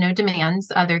 I had no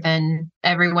demands other than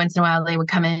every once in a while they would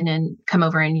come in and come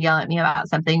over and yell at me about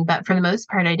something. But for the most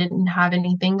part, I didn't have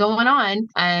anything going on.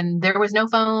 And there was no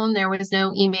phone, there was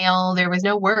no email, there was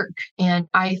no work. And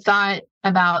I thought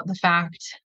about the fact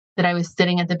that I was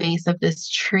sitting at the base of this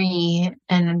tree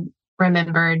and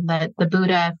remembered that the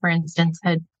Buddha, for instance,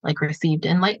 had like received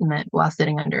enlightenment while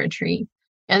sitting under a tree.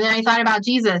 And then I thought about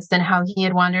Jesus and how he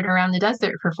had wandered around the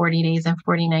desert for 40 days and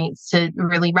 40 nights to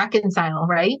really reconcile,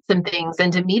 right? Some things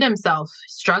and to meet himself,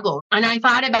 struggle. And I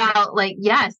thought about like,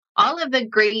 yes, all of the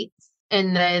greats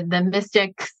and the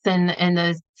mystics and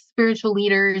the spiritual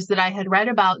leaders that I had read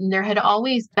about, and there had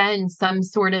always been some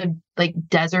sort of like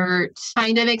desert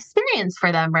kind of experience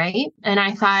for them, right? And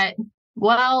I thought,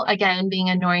 well, again, being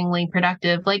annoyingly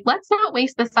productive, like, let's not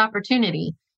waste this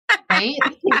opportunity, right?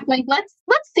 Like, let's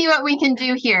see what we can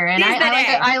do here. And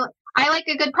I like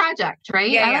a good project, right?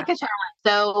 Yeah, I like a challenge.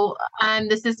 So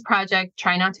this is project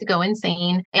Try Not to Go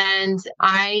Insane. And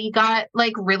I got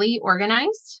like really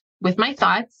organized with my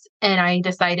thoughts. And I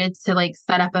decided to like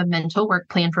set up a mental work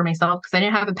plan for myself because I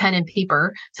didn't have a pen and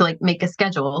paper to like make a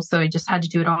schedule. So I just had to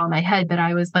do it all in my head. But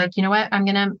I was like, you know what? I'm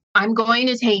going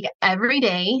to take every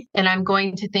day and I'm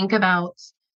going to think about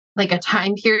like a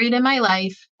time period in my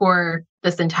life for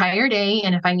this entire day.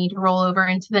 And if I need to roll over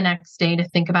into the next day to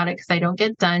think about it because I don't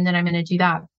get done, then I'm going to do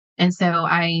that. And so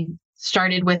I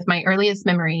started with my earliest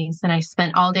memories and I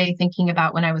spent all day thinking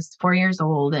about when I was 4 years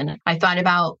old. And I thought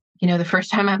about, you know, the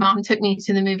first time my mom took me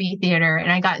to the movie theater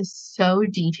and I got so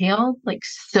detailed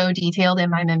in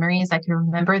my memories. I could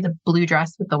remember the blue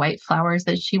dress with the white flowers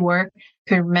that she wore.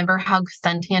 Could remember how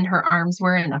suntan her arms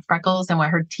were and the freckles and what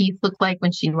her teeth looked like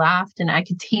when she laughed. And I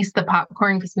could taste the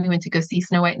popcorn because we went to go see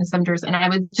Snow White and the Seven Dwarfs. And I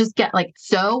would just get like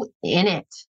so in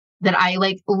it that I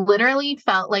like literally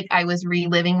felt like I was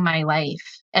reliving my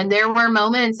life. And there were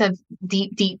moments of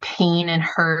deep, deep pain and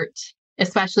hurt,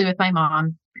 especially with my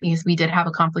mom, because we did have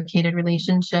a complicated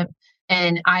relationship.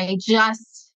 And I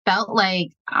just felt like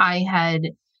I had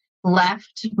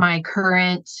left my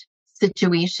current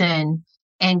situation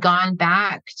and gone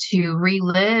back to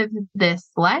relive this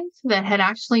life that had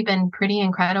actually been pretty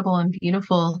incredible and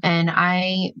beautiful. And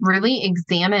I really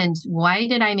examined, why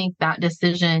did I make that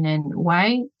decision? And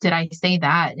why did I say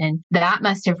that? And that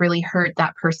must have really hurt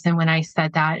that person when I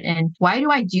said that. And why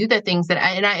do I do the things that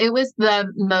it was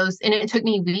the most, and it took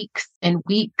me weeks and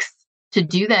weeks to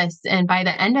do this. And by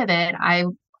the end of it, I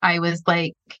was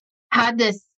like, had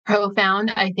this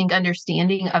profound, I think,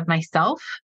 understanding of myself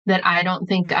that I don't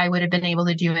think I would have been able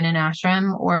to do in an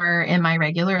ashram or in my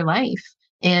regular life.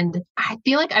 And I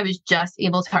feel like I was just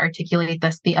able to articulate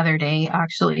this the other day,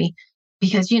 actually,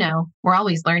 because, you know, we're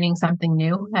always learning something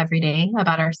new every day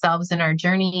about ourselves and our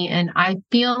journey. And I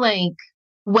feel like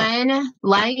when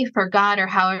life or God or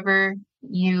however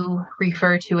you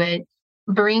refer to it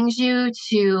brings you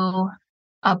to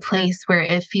a place where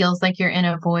it feels like you're in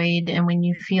a void, and when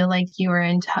you feel like you are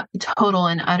in total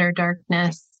and utter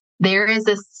darkness, there is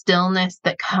a stillness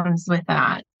that comes with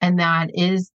that. And that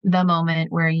is the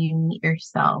moment where you meet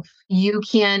yourself. You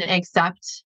can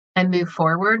accept and move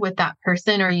forward with that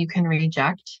person, or you can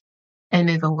reject and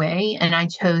move away. And I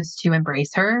chose to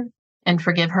embrace her and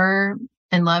forgive her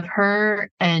and love her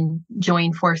and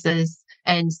join forces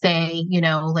and say,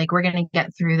 like, we're going to get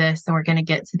through this and we're going to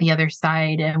get to the other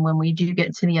side. And when we do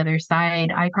get to the other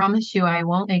side, I promise you, I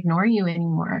won't ignore you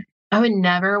anymore. I would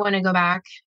never want to go back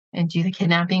and do the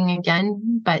kidnapping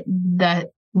again. But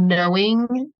the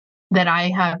knowing that I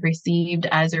have received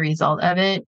as a result of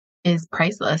it is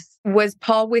priceless. Was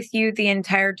Paul with you the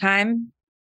entire time?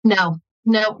 No,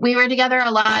 we were together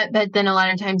a lot, but then a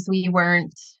lot of times we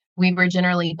weren't. We were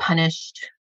generally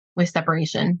punished with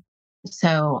separation.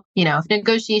 So, if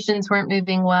negotiations weren't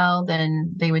moving well,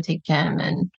 then they would take him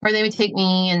or they would take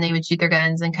me and they would shoot their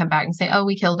guns and come back and say, oh,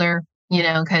 we killed her,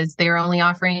 because they were only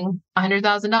offering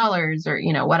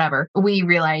 $100,000 or, whatever. We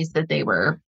realized that they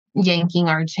were yanking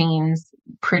our chains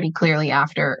pretty clearly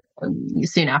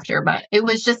soon after, but it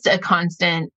was just a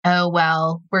constant, oh,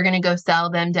 well, we're going to go sell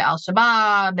them to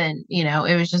Al-Shabaab. And,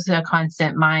 it was just a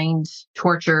constant mind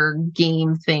torture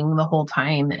game thing the whole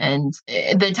time. And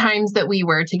the times that we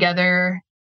were together,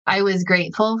 I was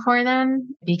grateful for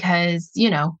them because,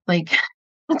 like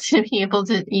to be able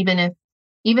to, even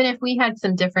if we had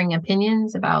some differing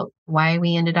opinions about why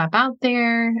we ended up out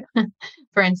there.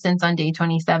 For instance, on day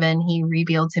 27, he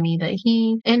revealed to me that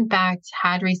he, in fact,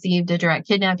 had received a direct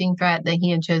kidnapping threat that he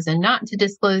had chosen not to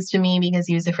disclose to me because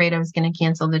he was afraid I was going to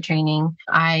cancel the training.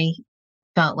 I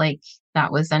felt like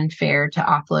that was unfair to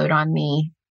offload on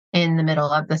me in the middle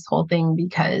of this whole thing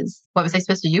because what was I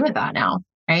supposed to do with that now?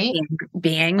 Right?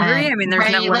 Be angry. I mean, there's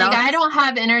right? no one else. I don't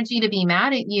have energy to be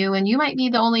mad at you, and you might be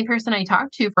the only person I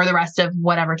talk to for the rest of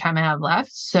whatever time I have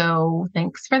left. So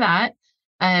thanks for that.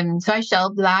 So I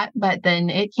shelved that, but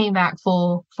then it came back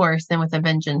full force and with a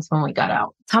vengeance when we got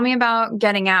out. Tell me about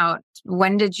getting out.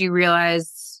 When did you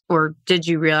realize, or did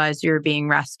you realize you were being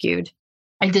rescued?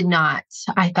 I did not.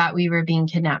 I thought we were being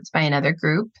kidnapped by another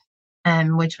group,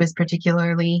 which was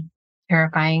particularly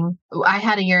terrifying. I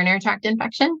had a urinary tract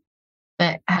infection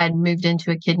that had moved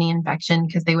into a kidney infection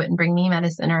because they wouldn't bring me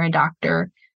medicine or a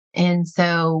doctor. And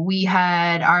so we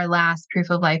had our last proof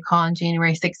of life call on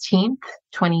January 16th,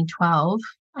 2012.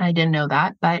 I didn't know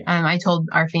that, but I told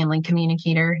our family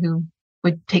communicator who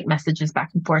would take messages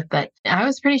back and forth that I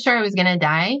was pretty sure I was going to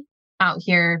die out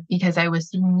here because I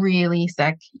was really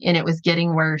sick and it was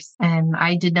getting worse. And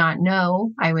I did not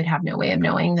know, I would have no way of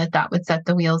knowing that would set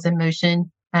the wheels in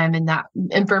motion. And that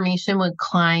information would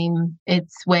climb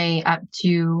its way up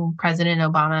to President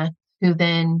Obama, who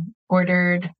then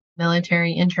ordered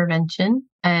military intervention.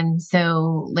 And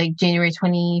so like January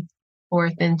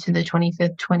 24th into the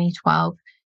 25th, 2012,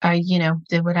 I,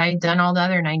 did what I had done all the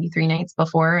other 93 nights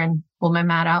before and pull my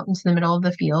mat out into the middle of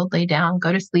the field, lay down,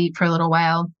 go to sleep for a little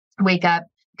while, wake up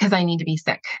because I need to be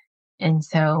sick. And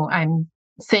so I'm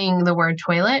saying the word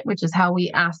toilet, which is how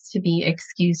we asked to be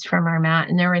excused from our mat.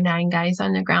 And there were 9 guys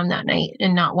on the ground that night,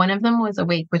 and not one of them was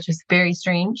awake, which was very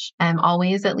strange.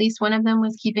 Always at least one of them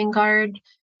was keeping guard.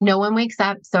 No one wakes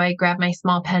up. So I grab my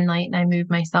small pen light and I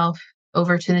move myself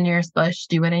over to the nearest bush,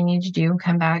 do what I need to do,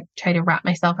 come back, try to wrap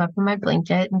myself up in my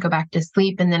blanket and go back to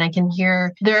sleep. And then I can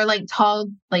hear there are like tall,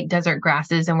 like desert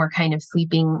grasses, and we're kind of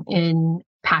sleeping in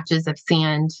patches of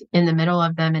sand in the middle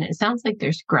of them. And it sounds like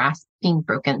there's grass being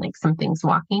broken, like something's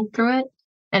walking through it.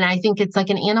 And I think it's like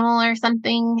an animal or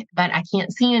something, but I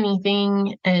can't see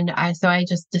anything. And so I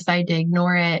just decide to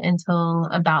ignore it until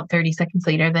about 30 seconds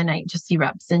later, the night just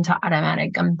erupts into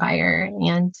automatic gunfire.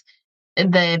 And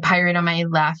the pirate on my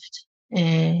left,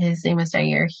 his name was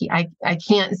Jair. I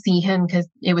can't see him because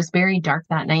it was very dark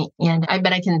that night. And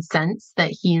but I can sense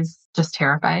that he's just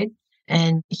terrified.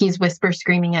 And he's whisper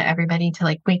screaming at everybody to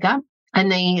like wake up.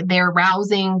 And they're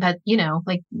rousing that,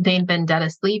 like they'd been dead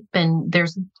asleep and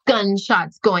there's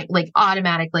gunshots going like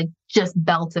automatic, like just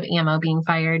belts of ammo being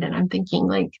fired. And I'm thinking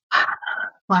like,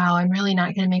 wow, I'm really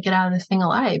not going to make it out of this thing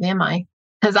alive, am I?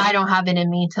 Because I don't have it in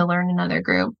me to learn another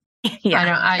group.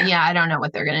 I don't know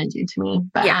what they're going to do to me,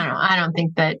 but I don't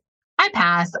think that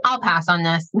I'll pass on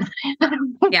this. I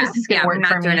don't think this is going to work I'm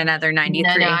not for doing me. another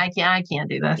 93. No, I can't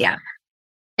do this. Yeah.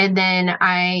 And then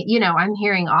I'm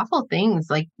hearing awful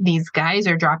things like these guys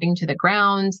are dropping to the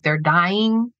ground. They're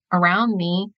dying around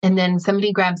me. And then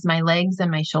somebody grabs my legs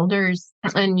and my shoulders.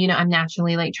 And, I'm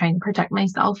naturally like trying to protect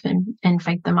myself and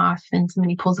fight them off. And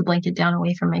somebody pulls a blanket down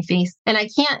away from my face. And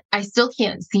I still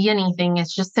can't see anything.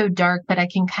 It's just so dark, but I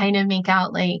can kind of make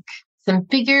out like some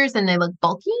figures and they look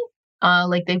bulky.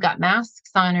 Like they've got masks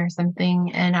on or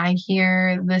something. And I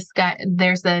hear this guy,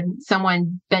 there's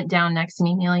someone bent down next to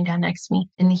me, kneeling down next to me.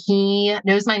 And he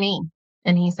knows my name.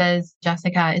 And he says,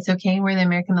 Jessica, it's okay. We're the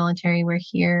American military. We're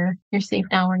here. You're safe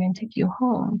now. We're going to take you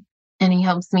home. And he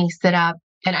helps me sit up.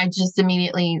 And I just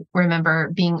immediately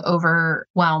remember being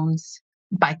overwhelmed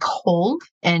by cold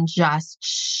and just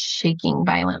shaking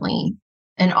violently.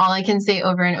 And all I can say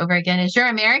over and over again is, "You're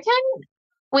American?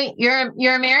 Wait,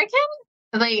 you're American?"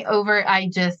 Like I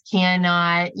just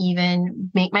cannot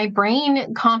even make my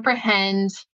brain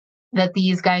comprehend that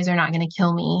these guys are not going to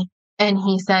kill me. And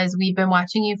he says, "We've been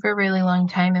watching you for a really long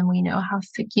time and we know how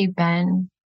sick you've been."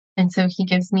 And so he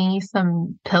gives me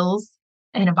some pills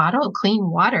and a bottle of clean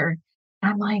water.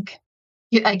 I'm like,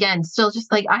 again, still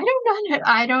just like,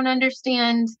 I don't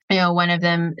understand. One of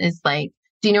them is like,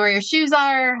 "Do you know where your shoes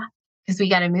are? Because we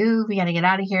got to move. We got to get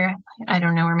out of here." "I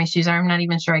don't know where my shoes are. I'm not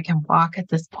even sure I can walk at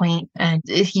this point." And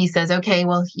he says, "Okay,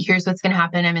 well, here's what's going to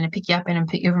happen. I'm going to pick you up and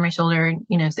put you over my shoulder."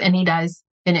 And he does.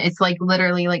 And it's like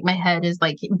literally like my head is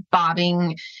like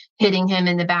bobbing, hitting him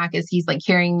in the back as he's like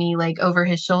carrying me like over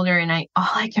his shoulder. And all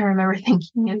I can remember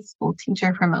thinking is, school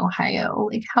teacher from Ohio,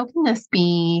 like, how can this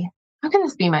be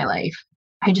my life?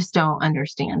 I just don't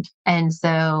understand. And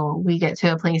so we get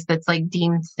to a place that's like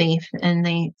deemed safe and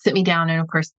they sit me down. And of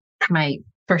course, my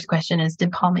first question is,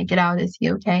 "Did Paul make it out? Is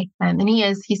he okay?" And he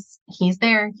is. He's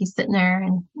there. He's sitting there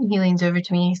and he leans over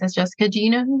to me. He says, "Jessica, do you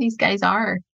know who these guys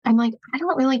are?" I'm like, "I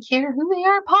don't really care who they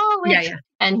are, Paul." Like, Yeah.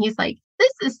 And he's like,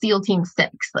 "This is SEAL Team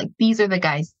 6. Like, these are the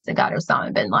guys that got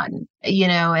Osama bin Laden,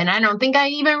 and I don't think I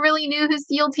even really knew who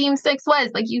SEAL Team 6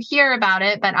 was. Like, you hear about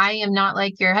it, but I am not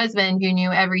like your husband who knew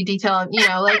every detail of,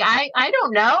 like, I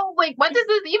don't know. Like, what does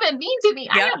this even mean to me?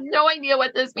 Yeah. I have no idea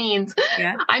what this means.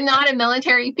 Yeah. I'm not a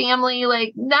military family,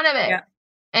 like, none of it." Yeah.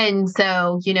 And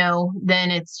so,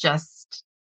 then it's just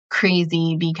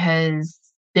crazy because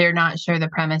they're not sure the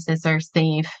premises are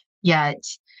safe yet.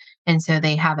 And so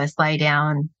they have us lie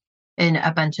down, and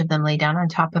a bunch of them lay down on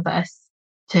top of us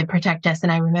to protect us.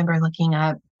 And I remember looking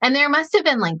up, and there must have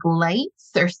been like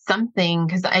lights or something,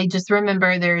 because I just remember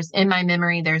in my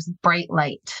memory, there's bright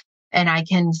light. And I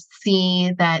can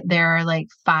see that there are like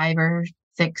 5 or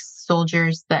 6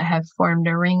 soldiers that have formed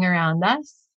a ring around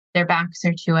us. Their backs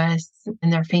are to us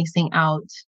and they're facing out.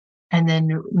 And then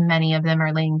many of them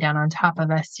are laying down on top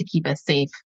of us to keep us safe.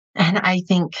 And I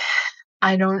think,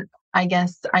 I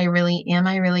guess am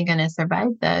I really going to survive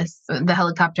this? The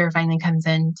helicopter finally comes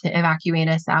in to evacuate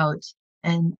us out.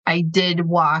 And I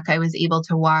was able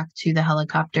to walk to the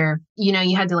helicopter.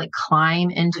 You had to like climb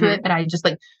into it, but I just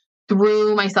like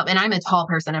threw myself, and I'm a tall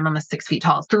person. I'm almost 6 feet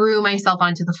tall, threw myself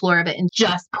onto the floor of it and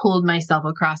just pulled myself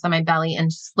across on my belly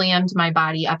and slammed my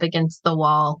body up against the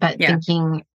wall, but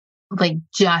thinking, like,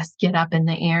 just get up in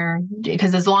the air.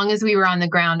 Because as long as we were on the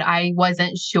ground, I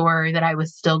wasn't sure that I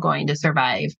was still going to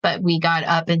survive. But we got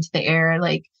up into the air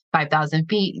like 5,000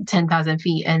 feet, 10,000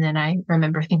 feet. And then I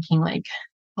remember thinking like,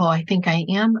 oh, I think I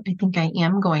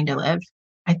am going to live.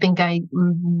 I think I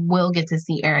will get to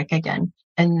see Eric again.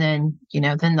 And then,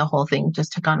 then the whole thing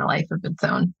just took on a life of its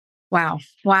own.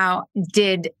 Wow.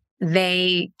 Did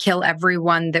they kill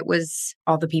everyone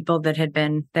all the people that had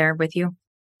been there with you?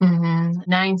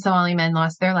 9 Somali men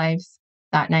lost their lives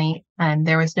that night, and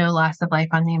there was no loss of life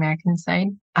on the American side.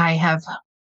 I have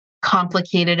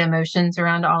complicated emotions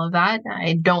around all of that.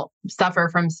 I don't suffer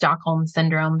from Stockholm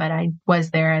syndrome, but I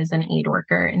was there as an aid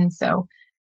worker. And so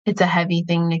it's a heavy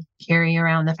thing to carry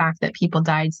around, the fact that people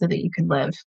died so that you could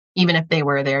live, even if they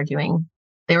were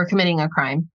committing a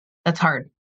crime. That's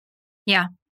hard. Yeah.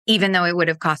 Even though it would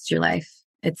have cost your life,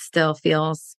 it still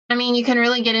feels. I mean, you can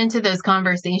really get into those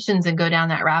conversations and go down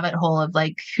that rabbit hole of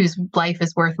like, whose life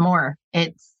is worth more.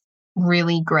 It's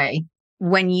really gray.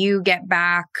 When you get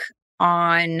back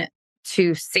on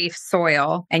to safe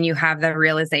soil and you have the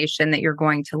realization that you're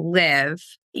going to live,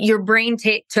 your brain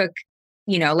took,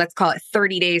 let's call it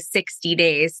 30 days, 60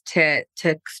 days to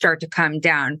start to come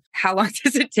down. How long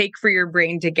does it take for your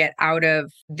brain to get out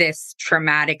of this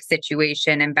traumatic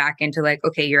situation and back into like,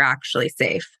 okay, you're actually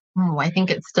safe? Oh, I think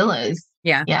it still is.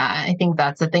 Yeah. Yeah. I think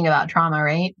that's the thing about trauma,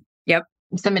 right? Yep.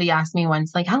 Somebody asked me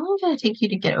once, like, how long did it take you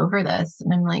to get over this?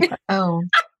 And I'm like, oh,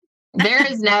 there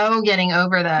is no getting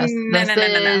over this.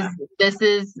 No.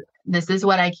 This is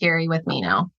what I carry with me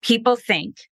now. People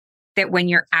think that when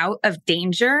you're out of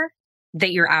danger,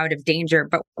 that you're out of danger.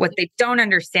 But what they don't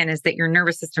understand is that your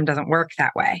nervous system doesn't work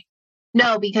that way.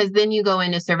 No, because then you go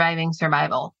into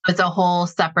survival. It's a whole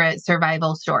separate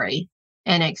survival story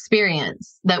and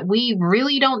experience that we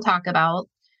really don't talk about.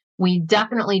 We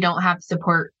definitely don't have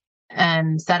support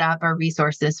set up or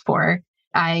resources for.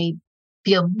 I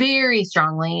feel very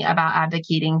strongly about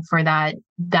advocating for that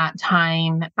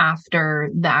time after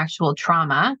the actual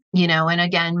trauma, and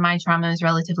again, my trauma is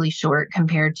relatively short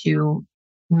compared to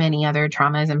many other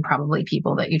traumas and probably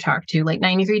people that you talk to. Like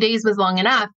 93 days was long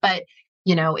enough, but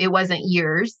it wasn't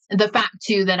years. The fact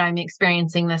too that I'm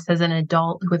experiencing this as an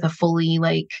adult with a fully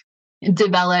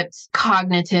developed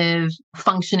cognitive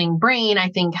functioning brain, I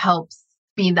think helps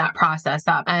speed that process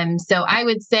up. So I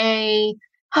would say,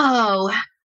 oh,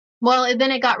 well, then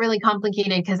it got really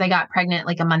complicated because I got pregnant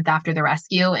like a month after the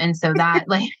rescue. And so that,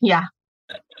 like, yeah,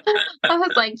 I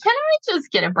was like, can I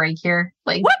just get a break here?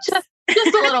 Like, just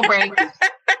a little break.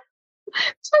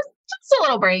 just a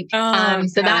little break.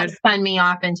 So that spun me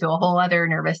off into a whole other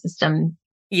nervous system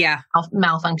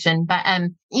malfunction. But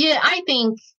yeah, I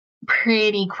think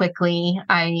pretty quickly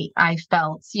I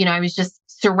felt, I was just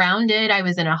surrounded. I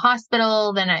was in a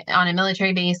hospital, then on a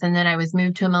military base, and then I was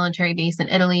moved to a military base in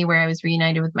Italy where I was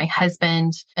reunited with my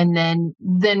husband, and then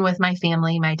with my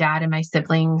family, my dad and my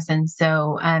siblings. And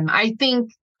so I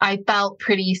think I felt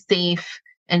pretty safe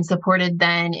and supported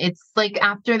then. It's like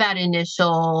after that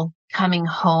initial coming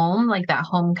home, like that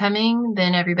homecoming,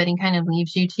 then everybody kind of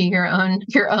leaves you to your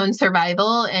own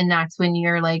survival. And that's when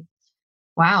you're like,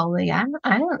 wow, like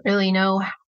I don't really know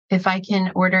if I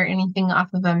can order anything off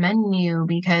of a menu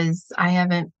because I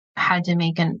haven't had to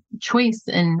make a choice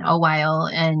in a while.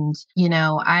 And,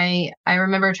 I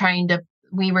remember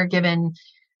we were given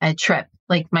a trip,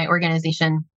 like my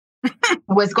organization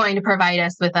was going to provide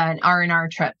us with an R&R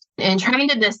trip and trying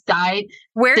to decide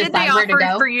where did they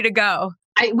offer for you to go?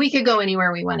 We could go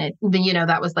anywhere we wanted.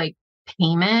 That was like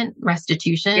payment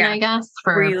restitution, I guess.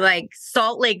 Were you like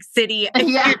Salt Lake City?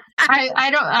 Yeah,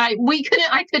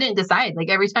 I couldn't decide. Like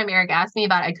every time Eric asked me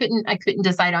about it, I couldn't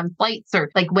decide on flights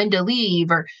or like when to leave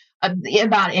or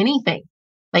about anything,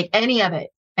 like any of it.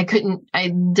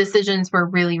 Decisions were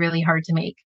really, really hard to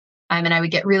make. And I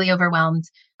would get really overwhelmed.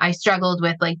 I struggled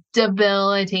with like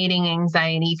debilitating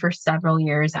anxiety for several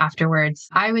years afterwards.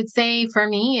 I would say for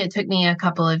me, it took me a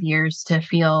couple of years to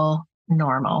feel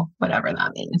normal, whatever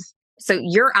that means. So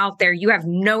you're out there, you have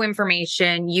no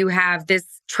information. You have this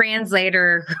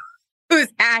translator who's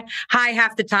at high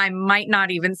half the time, might not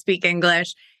even speak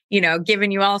English,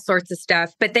 giving you all sorts of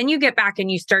stuff. But then you get back and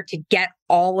you start to get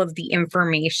all of the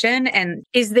information. And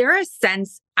is there a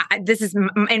sense, this is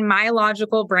in my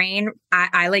logical brain,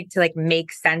 I like to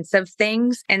make sense of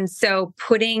things. And so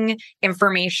putting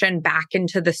information back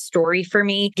into the story for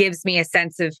me gives me a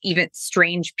sense of even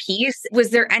strange peace.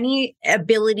 Was there any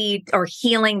ability or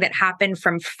healing that happened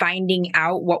from finding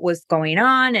out what was going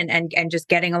on and just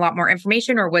getting a lot more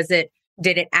information? Or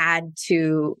did it add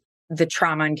to the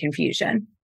trauma and confusion?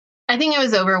 I think it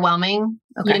was overwhelming,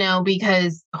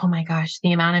 because, oh my gosh,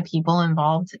 the amount of people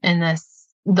involved in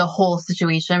the whole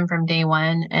situation from day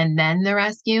one and then the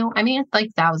rescue. I mean, it's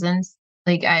like thousands.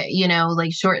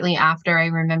 Shortly after, I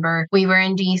remember we were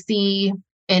in DC,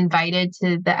 invited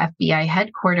to the FBI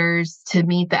headquarters to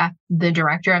meet the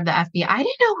director of the FBI. I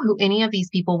didn't know who any of these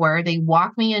people were. They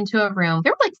walked me into a room.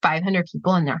 There were like 500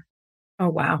 people in there. Oh,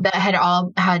 wow. That had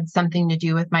all had something to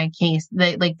do with my case.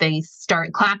 They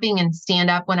start clapping and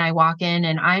stand up when I walk in.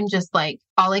 And I'm just like,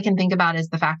 all I can think about is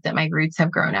the fact that my roots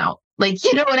have grown out. Like,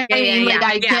 you know what I mean?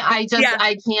 I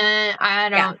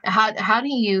don't, how do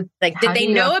you, did they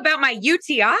know about my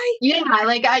UTI? Yeah.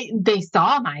 They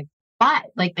saw my butt.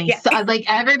 Saw,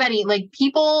 everybody,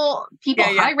 people,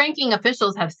 high ranking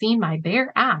officials have seen my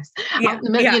bare ass.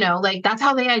 That's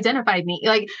how they identified me.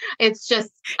 It's just,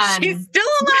 she's still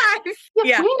alive. We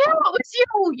know it was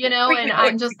you, and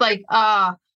I'm just like,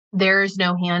 there is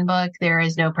no handbook. There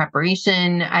is no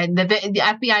preparation. The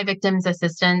FBI victims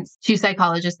assistants, 2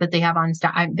 psychologists that they have on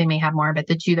staff, they may have more, but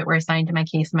the 2 that were assigned to my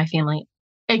case, my family,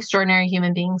 extraordinary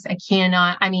human beings.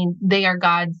 They are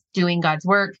gods doing God's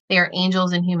work. They are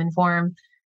angels in human form.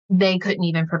 They couldn't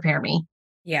even prepare me.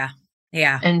 Yeah.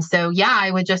 Yeah. And so,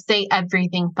 I would just say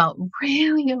everything felt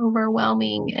really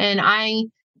overwhelming. And I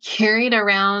carried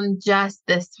around just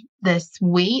this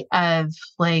weight of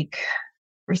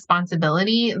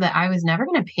responsibility that I was never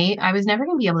going to pay. I was never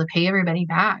going to be able to pay everybody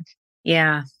back.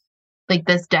 Yeah.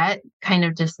 This debt kind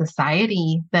of just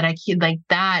society that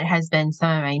that has been some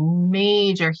of my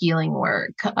major healing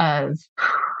work of,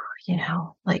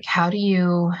 how do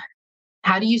you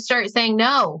start saying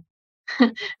no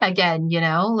again,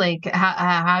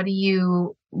 how do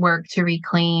you work to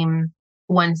reclaim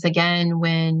once again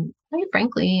when, quite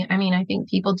frankly, I think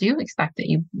people do expect that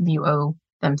you owe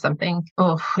them something.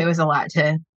 Oh, it was a lot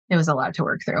to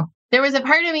work through. There was a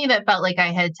part of me that felt like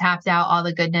I had tapped out all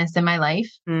the goodness in my life.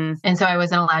 And so I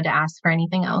wasn't allowed to ask for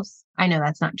anything else. I know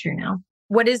that's not true now.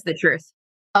 What is the truth?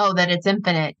 Oh, that it's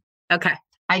infinite. Okay.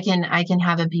 I can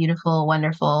have a beautiful,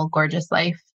 wonderful, gorgeous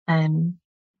life. And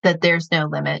that there's no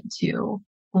limit to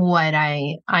what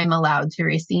I'm allowed to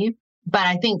receive. But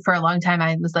I think for a long time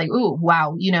I was like, ooh,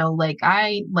 wow,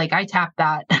 I tapped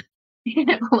that.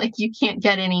 You can't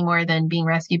get any more than being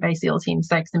rescued by SEAL Team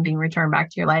 6 and being returned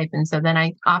back to your life. And so then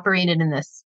I operated in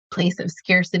this place of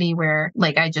scarcity where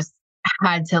like I just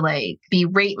had to like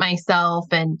berate myself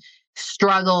and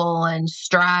struggle and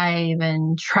strive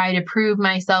and try to prove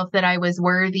myself that I was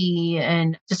worthy.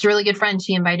 And just a really good friend,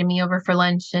 she invited me over for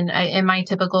lunch, and in my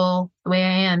typical way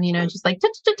I am, just like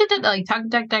like talk,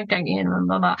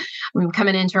 blah, blah. I'm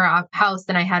coming into her house,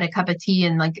 and I had a cup of tea,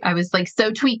 and like I was like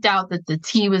so tweaked out that the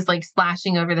tea was like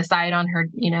splashing over the side on her,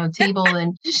 table.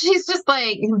 And she's just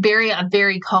like a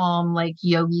very calm, like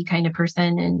yogi kind of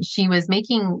person. And she was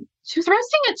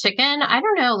roasting a chicken. I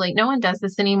don't know, like no one does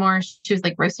this anymore. She was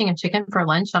like roasting a chicken for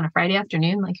lunch on a Friday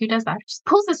afternoon. Like who does that? Just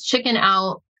pulls this chicken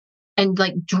out and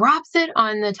like drops it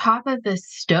on the top of the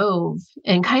stove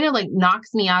and kind of like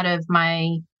knocks me out of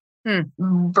my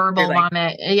verbal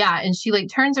vomit. Yeah. And she like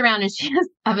turns around and she has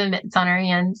oven mitts on her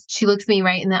hands. She looks me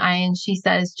right in the eye and she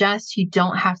says, "Jess, you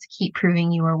don't have to keep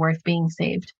proving you are worth being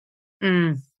saved."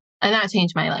 And that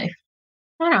changed my life.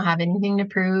 I don't have anything to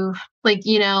prove. Like,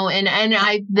 and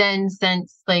I've then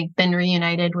since like been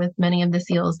reunited with many of the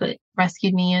SEALs that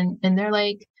rescued me, and they're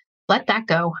like, let that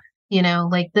go.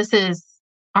 Like this is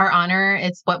our honor.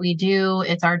 It's what we do.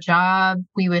 It's our job.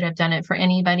 We would have done it for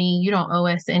anybody. You don't owe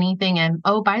us anything. And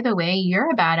oh, by the way,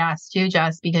 you're a badass too,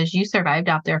 Jess, because you survived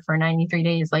out there for 93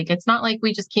 days. Like, it's not like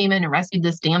we just came in and rescued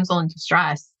this damsel in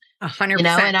distress. 100%.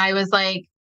 And I was like,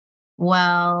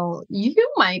 well, you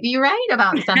might be right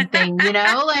about something,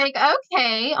 like,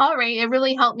 okay, all right. It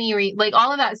really helped me like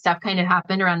all of that stuff kind of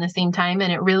happened around the same time.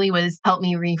 And it really helped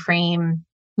me reframe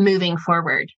moving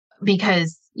forward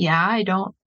because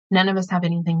none of us have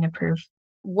anything to prove.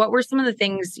 What were some of the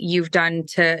things you've done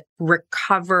to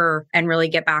recover and really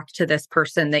get back to this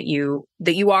person that you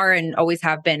are and always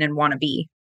have been and want to be?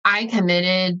 I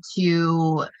committed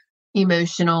to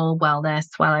emotional wellness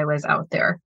while I was out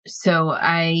there. So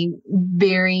I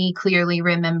very clearly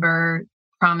remember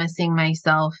promising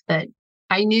myself that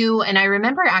I knew, and I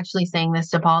remember actually saying this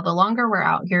to Paul, the longer we're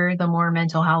out here, the more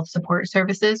mental health support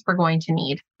services we're going to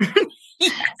need.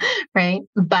 Right.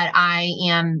 But I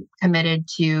am committed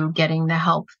to getting the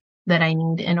help that I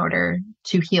need in order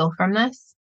to heal from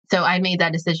this. So I made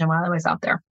that decision while I was out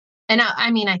there. And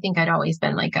I think I'd always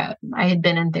been I had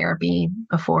been in therapy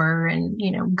before and,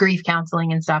 grief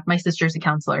counseling and stuff. My sister's a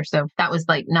counselor. So that was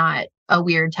like not a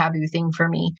weird taboo thing for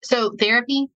me. So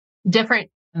therapy, different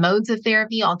modes of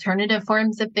therapy, alternative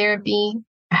forms of therapy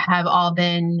have all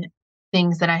been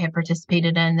things that I have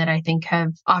participated in that I think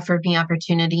have offered me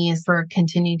opportunities for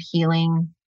continued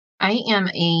healing. I am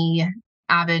a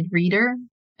avid reader.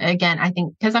 Again, I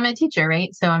think because I'm a teacher,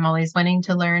 right? So I'm always wanting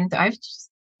to learn. So I've just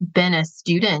been a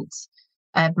student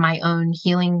of my own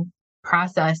healing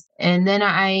process. And then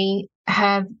I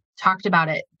have talked about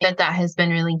it, that has been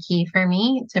really key for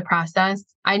me to process.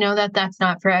 I know that that's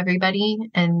not for everybody.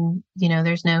 And,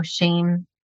 there's no shame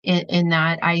in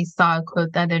that. I saw a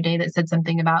quote the other day that said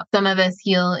something about some of us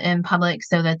heal in public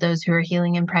so that those who are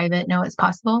healing in private know it's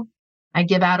possible. I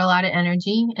give out a lot of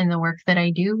energy in the work that I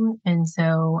do. And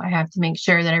so I have to make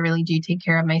sure that I really do take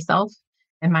care of myself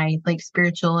and my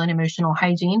spiritual and emotional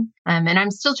hygiene. And I'm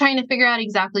still trying to figure out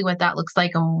exactly what that looks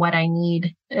like and what I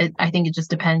need. I think it just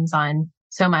depends on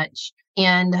so much.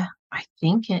 And I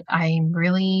think I'm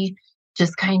really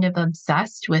just kind of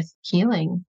obsessed with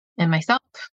healing and myself.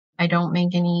 I don't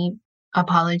make any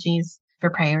apologies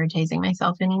for prioritizing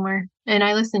myself anymore. And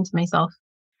I listen to myself.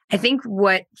 I think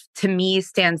what to me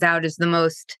stands out as the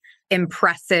most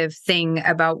impressive thing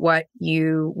about what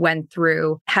you went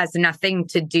through has nothing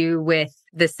to do with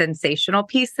the sensational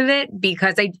piece of it,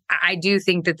 because I do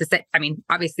think that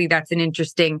obviously that's an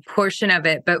interesting portion of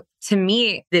it, but to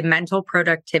me, the mental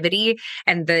productivity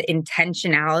and the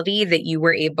intentionality that you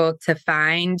were able to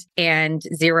find and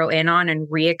zero in on and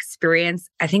re-experience,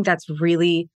 I think that's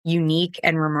really unique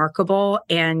and remarkable.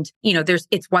 And,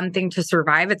 it's one thing to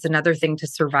survive. It's another thing to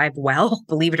survive well.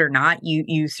 Believe it or not,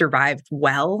 you survived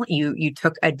well. You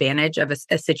took advantage of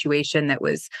a situation that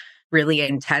was really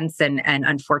intense and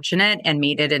unfortunate and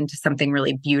made it into something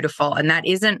really beautiful. And that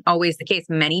isn't always the case.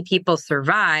 Many people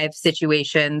survive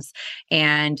situations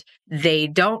and they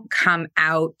don't come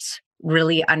out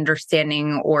really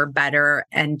understanding or better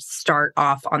and start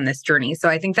off on this journey. So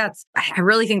I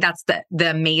really think that's the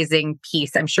amazing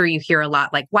piece. I'm sure you hear a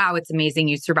lot like, wow, it's amazing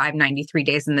you survived 93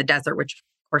 days in the desert, which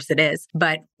of course it is,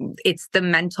 but it's the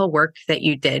mental work that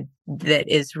you did that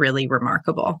is really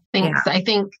remarkable. Thanks. Yeah. I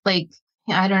think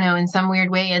I don't know, in some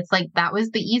weird way, it's that was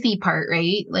the easy part,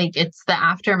 right? It's the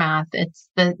aftermath. It's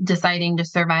the deciding to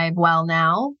survive well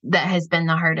now that has been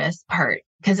the hardest part,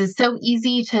 because it's so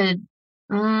easy to,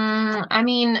 I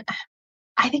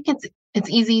think it's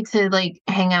easy to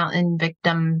hang out in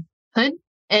victimhood.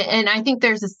 And I think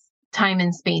there's a time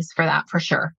and space for that for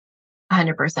sure.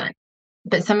 100%.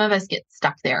 But some of us get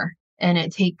stuck there, and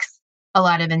it takes a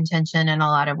lot of intention and a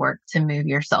lot of work to move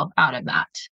yourself out of that.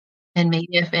 And maybe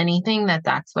if anything,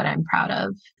 that's what I'm proud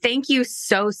of. Thank you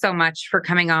so, so much for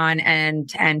coming on and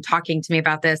talking to me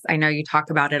about this. I know you talk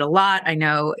about it a lot. I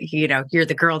know, you're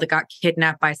the girl that got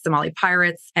kidnapped by Somali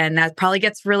pirates, and that probably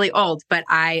gets really old, but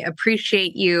I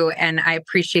appreciate you and I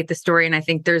appreciate the story. And I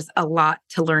think there's a lot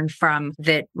to learn from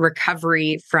that.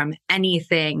 Recovery from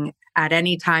anything at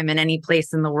any time in any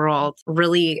place in the world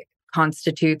really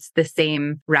constitutes the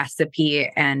same recipe,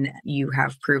 and you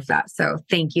have proved that. So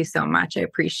thank you so much. I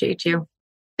appreciate you.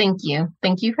 Thank you.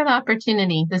 Thank you for the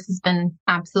opportunity. This has been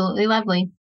absolutely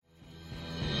lovely.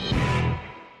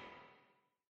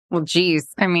 Well, geez,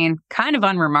 I mean, kind of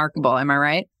unremarkable. Am I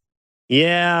right?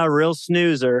 Yeah, real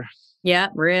snoozer. Yeah,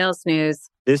 real snooze.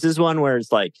 This is one where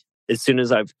it's like, as soon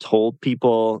as I've told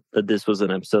people that this was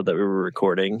an episode that we were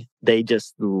recording, they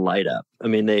just light up. I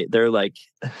mean, they're like,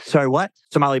 sorry, what?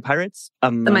 Somali pirates?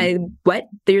 Am I what?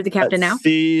 You're the captain now?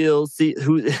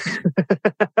 Who?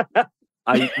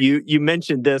 You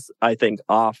mentioned this, I think,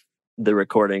 off the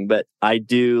recording, but I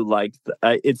do like,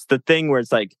 it's the thing where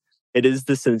it's like, it is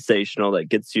the sensational that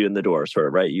gets you in the door, sort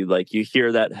of, right? You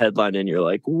hear that headline and you're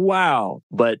like, wow.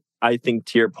 But I think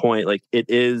to your point, like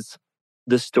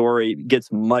the story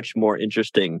gets much more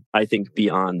interesting, I think,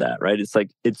 beyond that, right? It's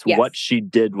Yes. What she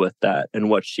did with that and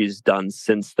what she's done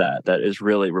since that is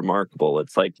really remarkable.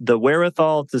 It's like the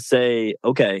wherewithal to say,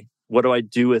 okay, what do I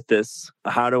do with this?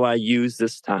 How do I use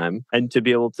this time? And to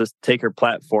be able to take her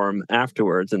platform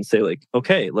afterwards and say like,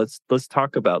 okay, let's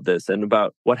talk about this and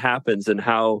about what happens and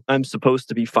how I'm supposed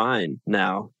to be fine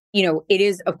now. It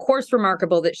is, of course,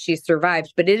 remarkable that she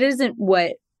survived, but it isn't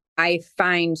what I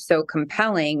find so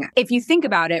compelling. If you think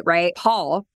about it, right,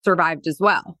 Paul survived as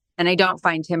well. And I don't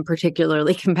find him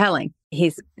particularly compelling.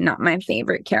 He's not my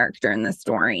favorite character in the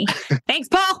story. Thanks,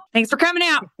 Paul. Thanks for coming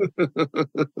out.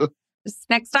 Just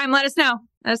next time, let us know.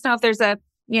 Let us know if there's a,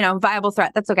 viable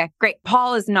threat. That's okay. Great.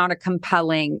 Paul is not a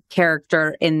compelling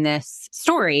character in this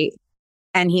story.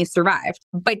 And he survived.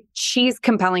 But she's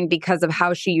compelling because of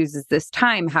how she uses this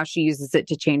time, how she uses it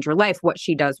to change her life, what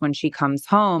she does when she comes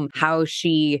home, how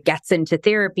she gets into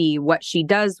therapy, what she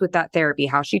does with that therapy,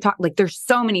 how she talks. Like there's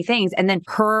so many things. And then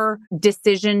her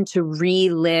decision to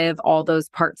relive all those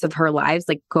parts of her lives,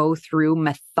 like go through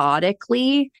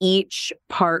methodically each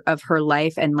part of her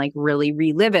life and like really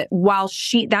relive it. While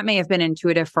that may have been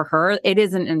intuitive for her, it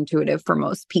isn't intuitive for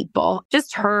most people.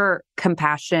 Just her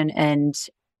compassion and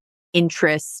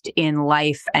interest in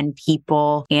life and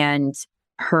people and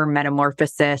her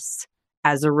metamorphosis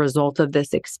as a result of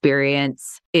this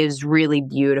experience is really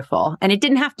beautiful. And it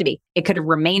didn't have to be. It could have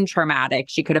remained traumatic.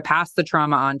 She could have passed the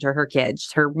trauma on to her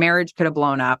kids. Her marriage could have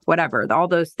blown up, whatever. All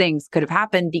those things could have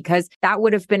happened because that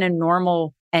would have been a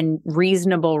normal and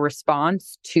reasonable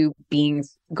response to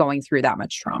going through that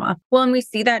much trauma. Well, and we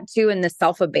see that too in the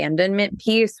self-abandonment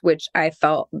piece, which I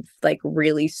felt like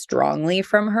really strongly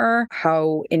from her,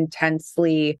 how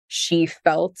intensely she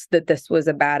felt that this was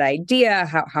a bad idea,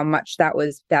 how much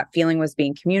that feeling was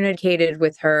being communicated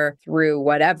with her through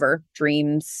whatever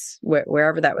dreams,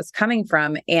 wherever that was coming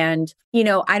from. And,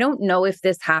 I don't know if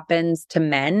this happens to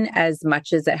men as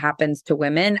much as it happens to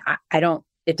women.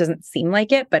 It doesn't seem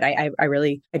like it, but I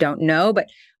don't know. But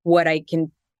what I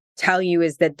can tell you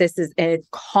is that this is a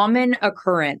common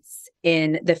occurrence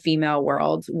in the female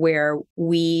world where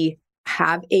we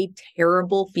have a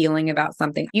terrible feeling about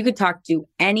something. You could talk to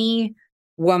any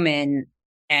woman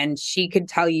and she could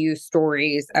tell you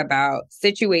stories about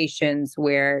situations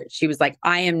where she was like,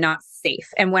 I am not safe.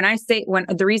 And when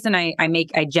the reason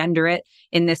I gender it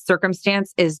in this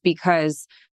circumstance is because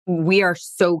we are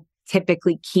so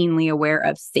typically keenly aware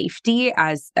of safety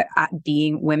as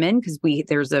being women, because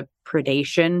there's a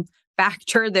predation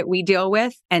factor that we deal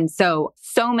with. And so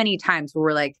many times where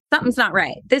we're like, something's not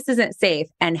right. This isn't safe.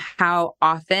 And how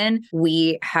often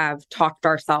we have talked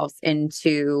ourselves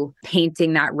into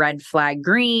painting that red flag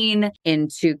green,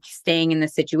 into staying in the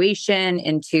situation,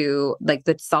 into like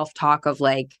the self-talk of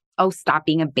like, oh, stop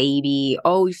being a baby.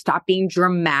 Oh, stop being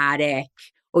dramatic.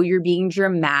 Oh, you're being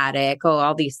dramatic. Oh,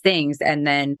 all these things. And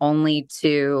then only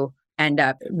to end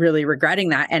up really regretting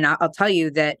that. And I'll tell you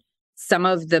that some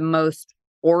of the most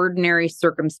ordinary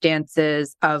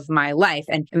circumstances of my life.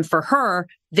 And for her,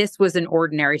 this was an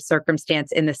ordinary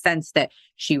circumstance in the sense that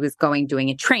she was doing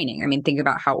a training. I mean, think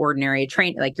about how ordinary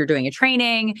like you're doing a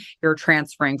training, you're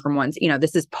transferring from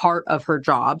this is part of her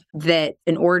job, that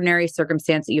an ordinary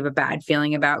circumstance that you have a bad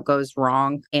feeling about goes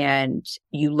wrong. And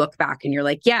you look back and you're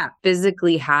like, yeah,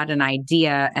 physically had an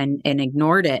idea and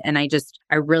ignored it. And I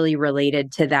really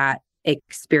related to that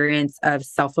experience of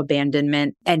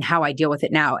self-abandonment and how I deal with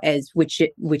it now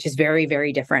which is very,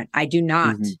 very different. I do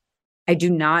not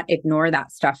ignore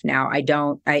that stuff now. I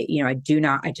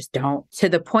just don't, to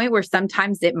the point where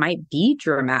sometimes it might be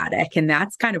dramatic. And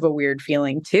that's kind of a weird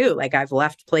feeling too. Like I've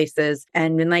left places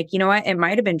and been like, you know what, it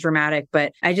might have been dramatic,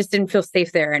 but I just didn't feel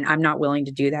safe there. And I'm not willing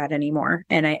to do that anymore.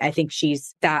 And I think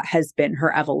that has been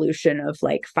her evolution of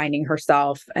like finding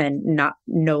herself and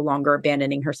no longer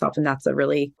abandoning herself. And that's a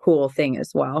really cool thing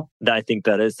as well. I think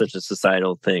that is such a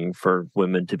societal thing for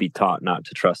women to be taught not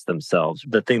to trust themselves.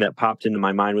 The thing that popped into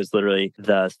my mind was literally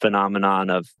the phenomenon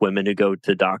of women who go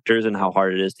to doctors and how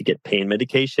hard it is to get pain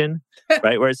medication,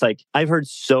 right? Where it's like, I've heard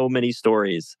so many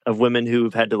stories of women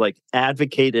who've had to like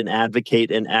advocate and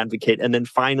advocate and advocate. And then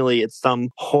finally it's some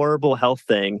horrible health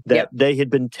thing that they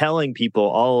had been telling people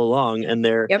all along. And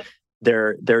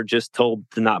they're just told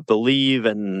to not believe,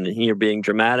 and you're being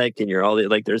dramatic, and you're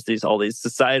there's all these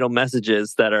societal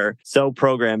messages that are so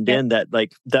programmed in that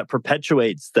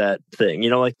perpetuates that thing,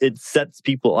 like it sets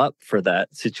people up for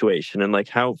that situation. And like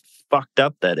how fucked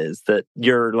up that is, that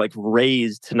you're like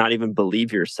raised to not even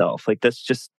believe yourself. Like that's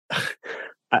just,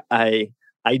 I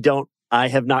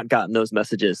have not gotten those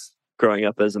messages growing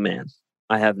up as a man.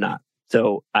 I have not.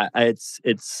 So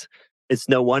it's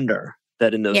no wonder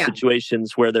that in those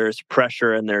situations where there's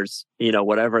pressure and there's,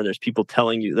 whatever, there's people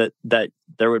telling you that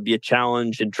there would be a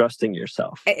challenge in trusting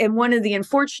yourself. And one of the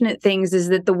unfortunate things is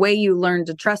that the way you learn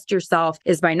to trust yourself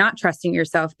is by not trusting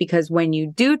yourself, because when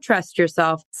you do trust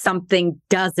yourself, something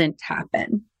doesn't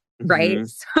happen, right?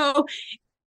 Mm-hmm. So,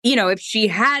 if she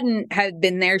hadn't had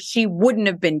been there, she wouldn't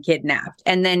have been kidnapped.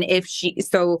 And then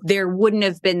so there wouldn't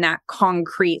have been that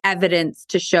concrete evidence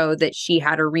to show that she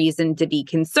had a reason to be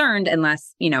concerned,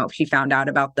 unless, if she found out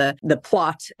about the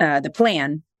plot, the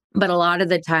plan. But a lot of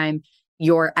the time,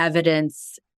 your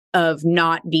evidence of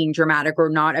not being dramatic or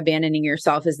not abandoning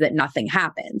yourself is that nothing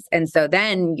happens. And so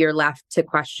then you're left to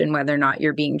question whether or not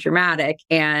you're being dramatic.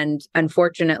 And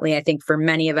unfortunately, I think for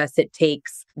many of us, it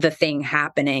takes the thing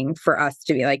happening for us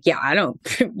to be like,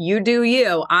 you do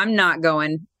you. I'm not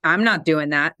doing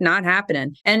that. Not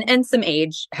happening. And some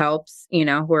age helps.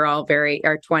 We're all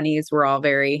our 20s, we're all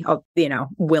very,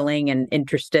 willing and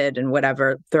interested and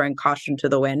whatever, throwing caution to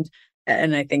the wind.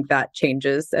 And I think that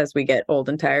changes as we get old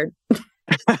and tired.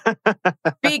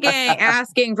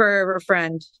 Asking for a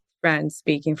friend,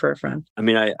 speaking for a friend. I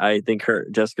mean, I think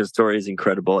Jessica's story is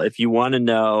incredible. If you want to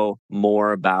know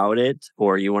more about it,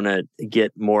 or you want to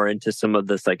get more into some of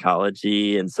the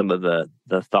psychology and some of the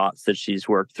thoughts that she's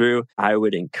worked through, I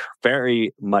would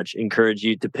very much encourage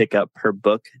you to pick up her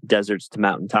book, Deserts to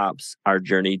Mountaintops, Our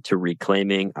Journey to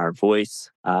Reclaiming Our Voice.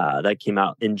 That came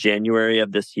out in January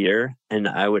of this year. And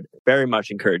I would very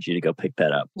much encourage you to go pick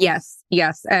that up. Yes.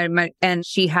 And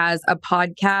she has a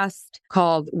podcast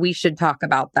called We Should Talk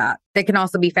About That can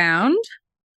also be found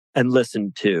and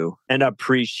listened to and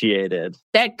appreciated.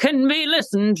 That can be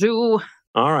listened to.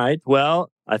 All right.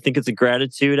 Well, I think it's a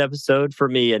gratitude episode for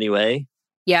me anyway.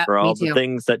 Yeah. For all the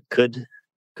things that could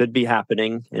be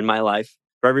happening in my life.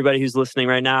 For everybody who's listening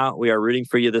right now, we are rooting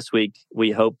for you this week.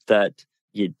 We hope that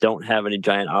you don't have any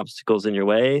giant obstacles in your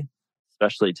way,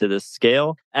 especially to this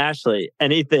scale. Ashley,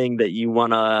 anything that you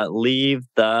want to leave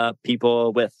the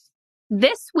people with?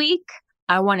 This week,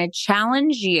 I want to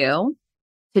challenge you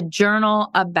to journal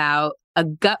about a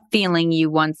gut feeling you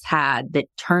once had that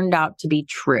turned out to be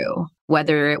true,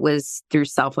 whether it was through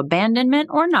self-abandonment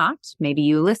or not. Maybe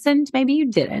you listened, maybe you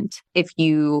didn't. If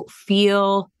you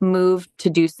feel moved to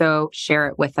do so, share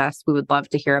it with us. We would love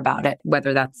to hear about it,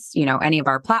 whether that's, any of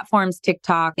our platforms,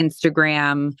 TikTok,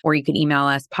 Instagram, or you can email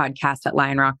us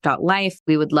podcast@lionrock.life.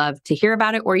 We would love to hear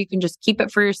about it, or you can just keep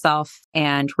it for yourself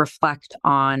and reflect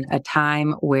on a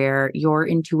time where your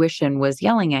intuition was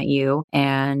yelling at you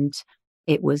and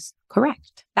it was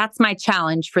correct. That's my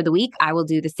challenge for the week. I will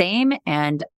do the same,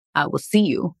 and I will see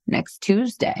you next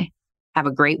Tuesday. Have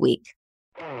a great week.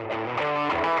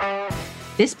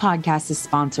 This podcast is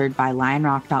sponsored by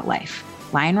lionrock.life.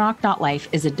 Lionrock.life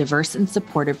is a diverse and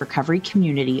supportive recovery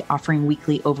community offering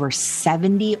weekly over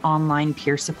 70 online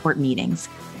peer support meetings,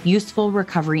 useful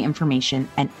recovery information,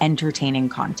 and entertaining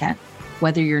content.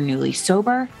 Whether you're newly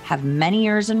sober, have many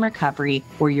years in recovery,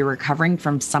 or you're recovering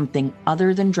from something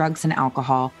other than drugs and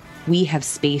alcohol, we have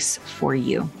space for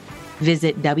you.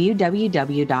 Visit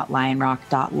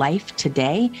www.lionrock.life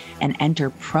today and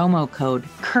enter promo code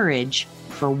COURAGE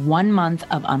for 1 month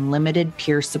of unlimited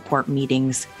peer support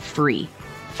meetings free.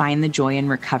 Find the joy in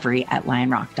recovery at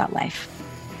lionrock.life.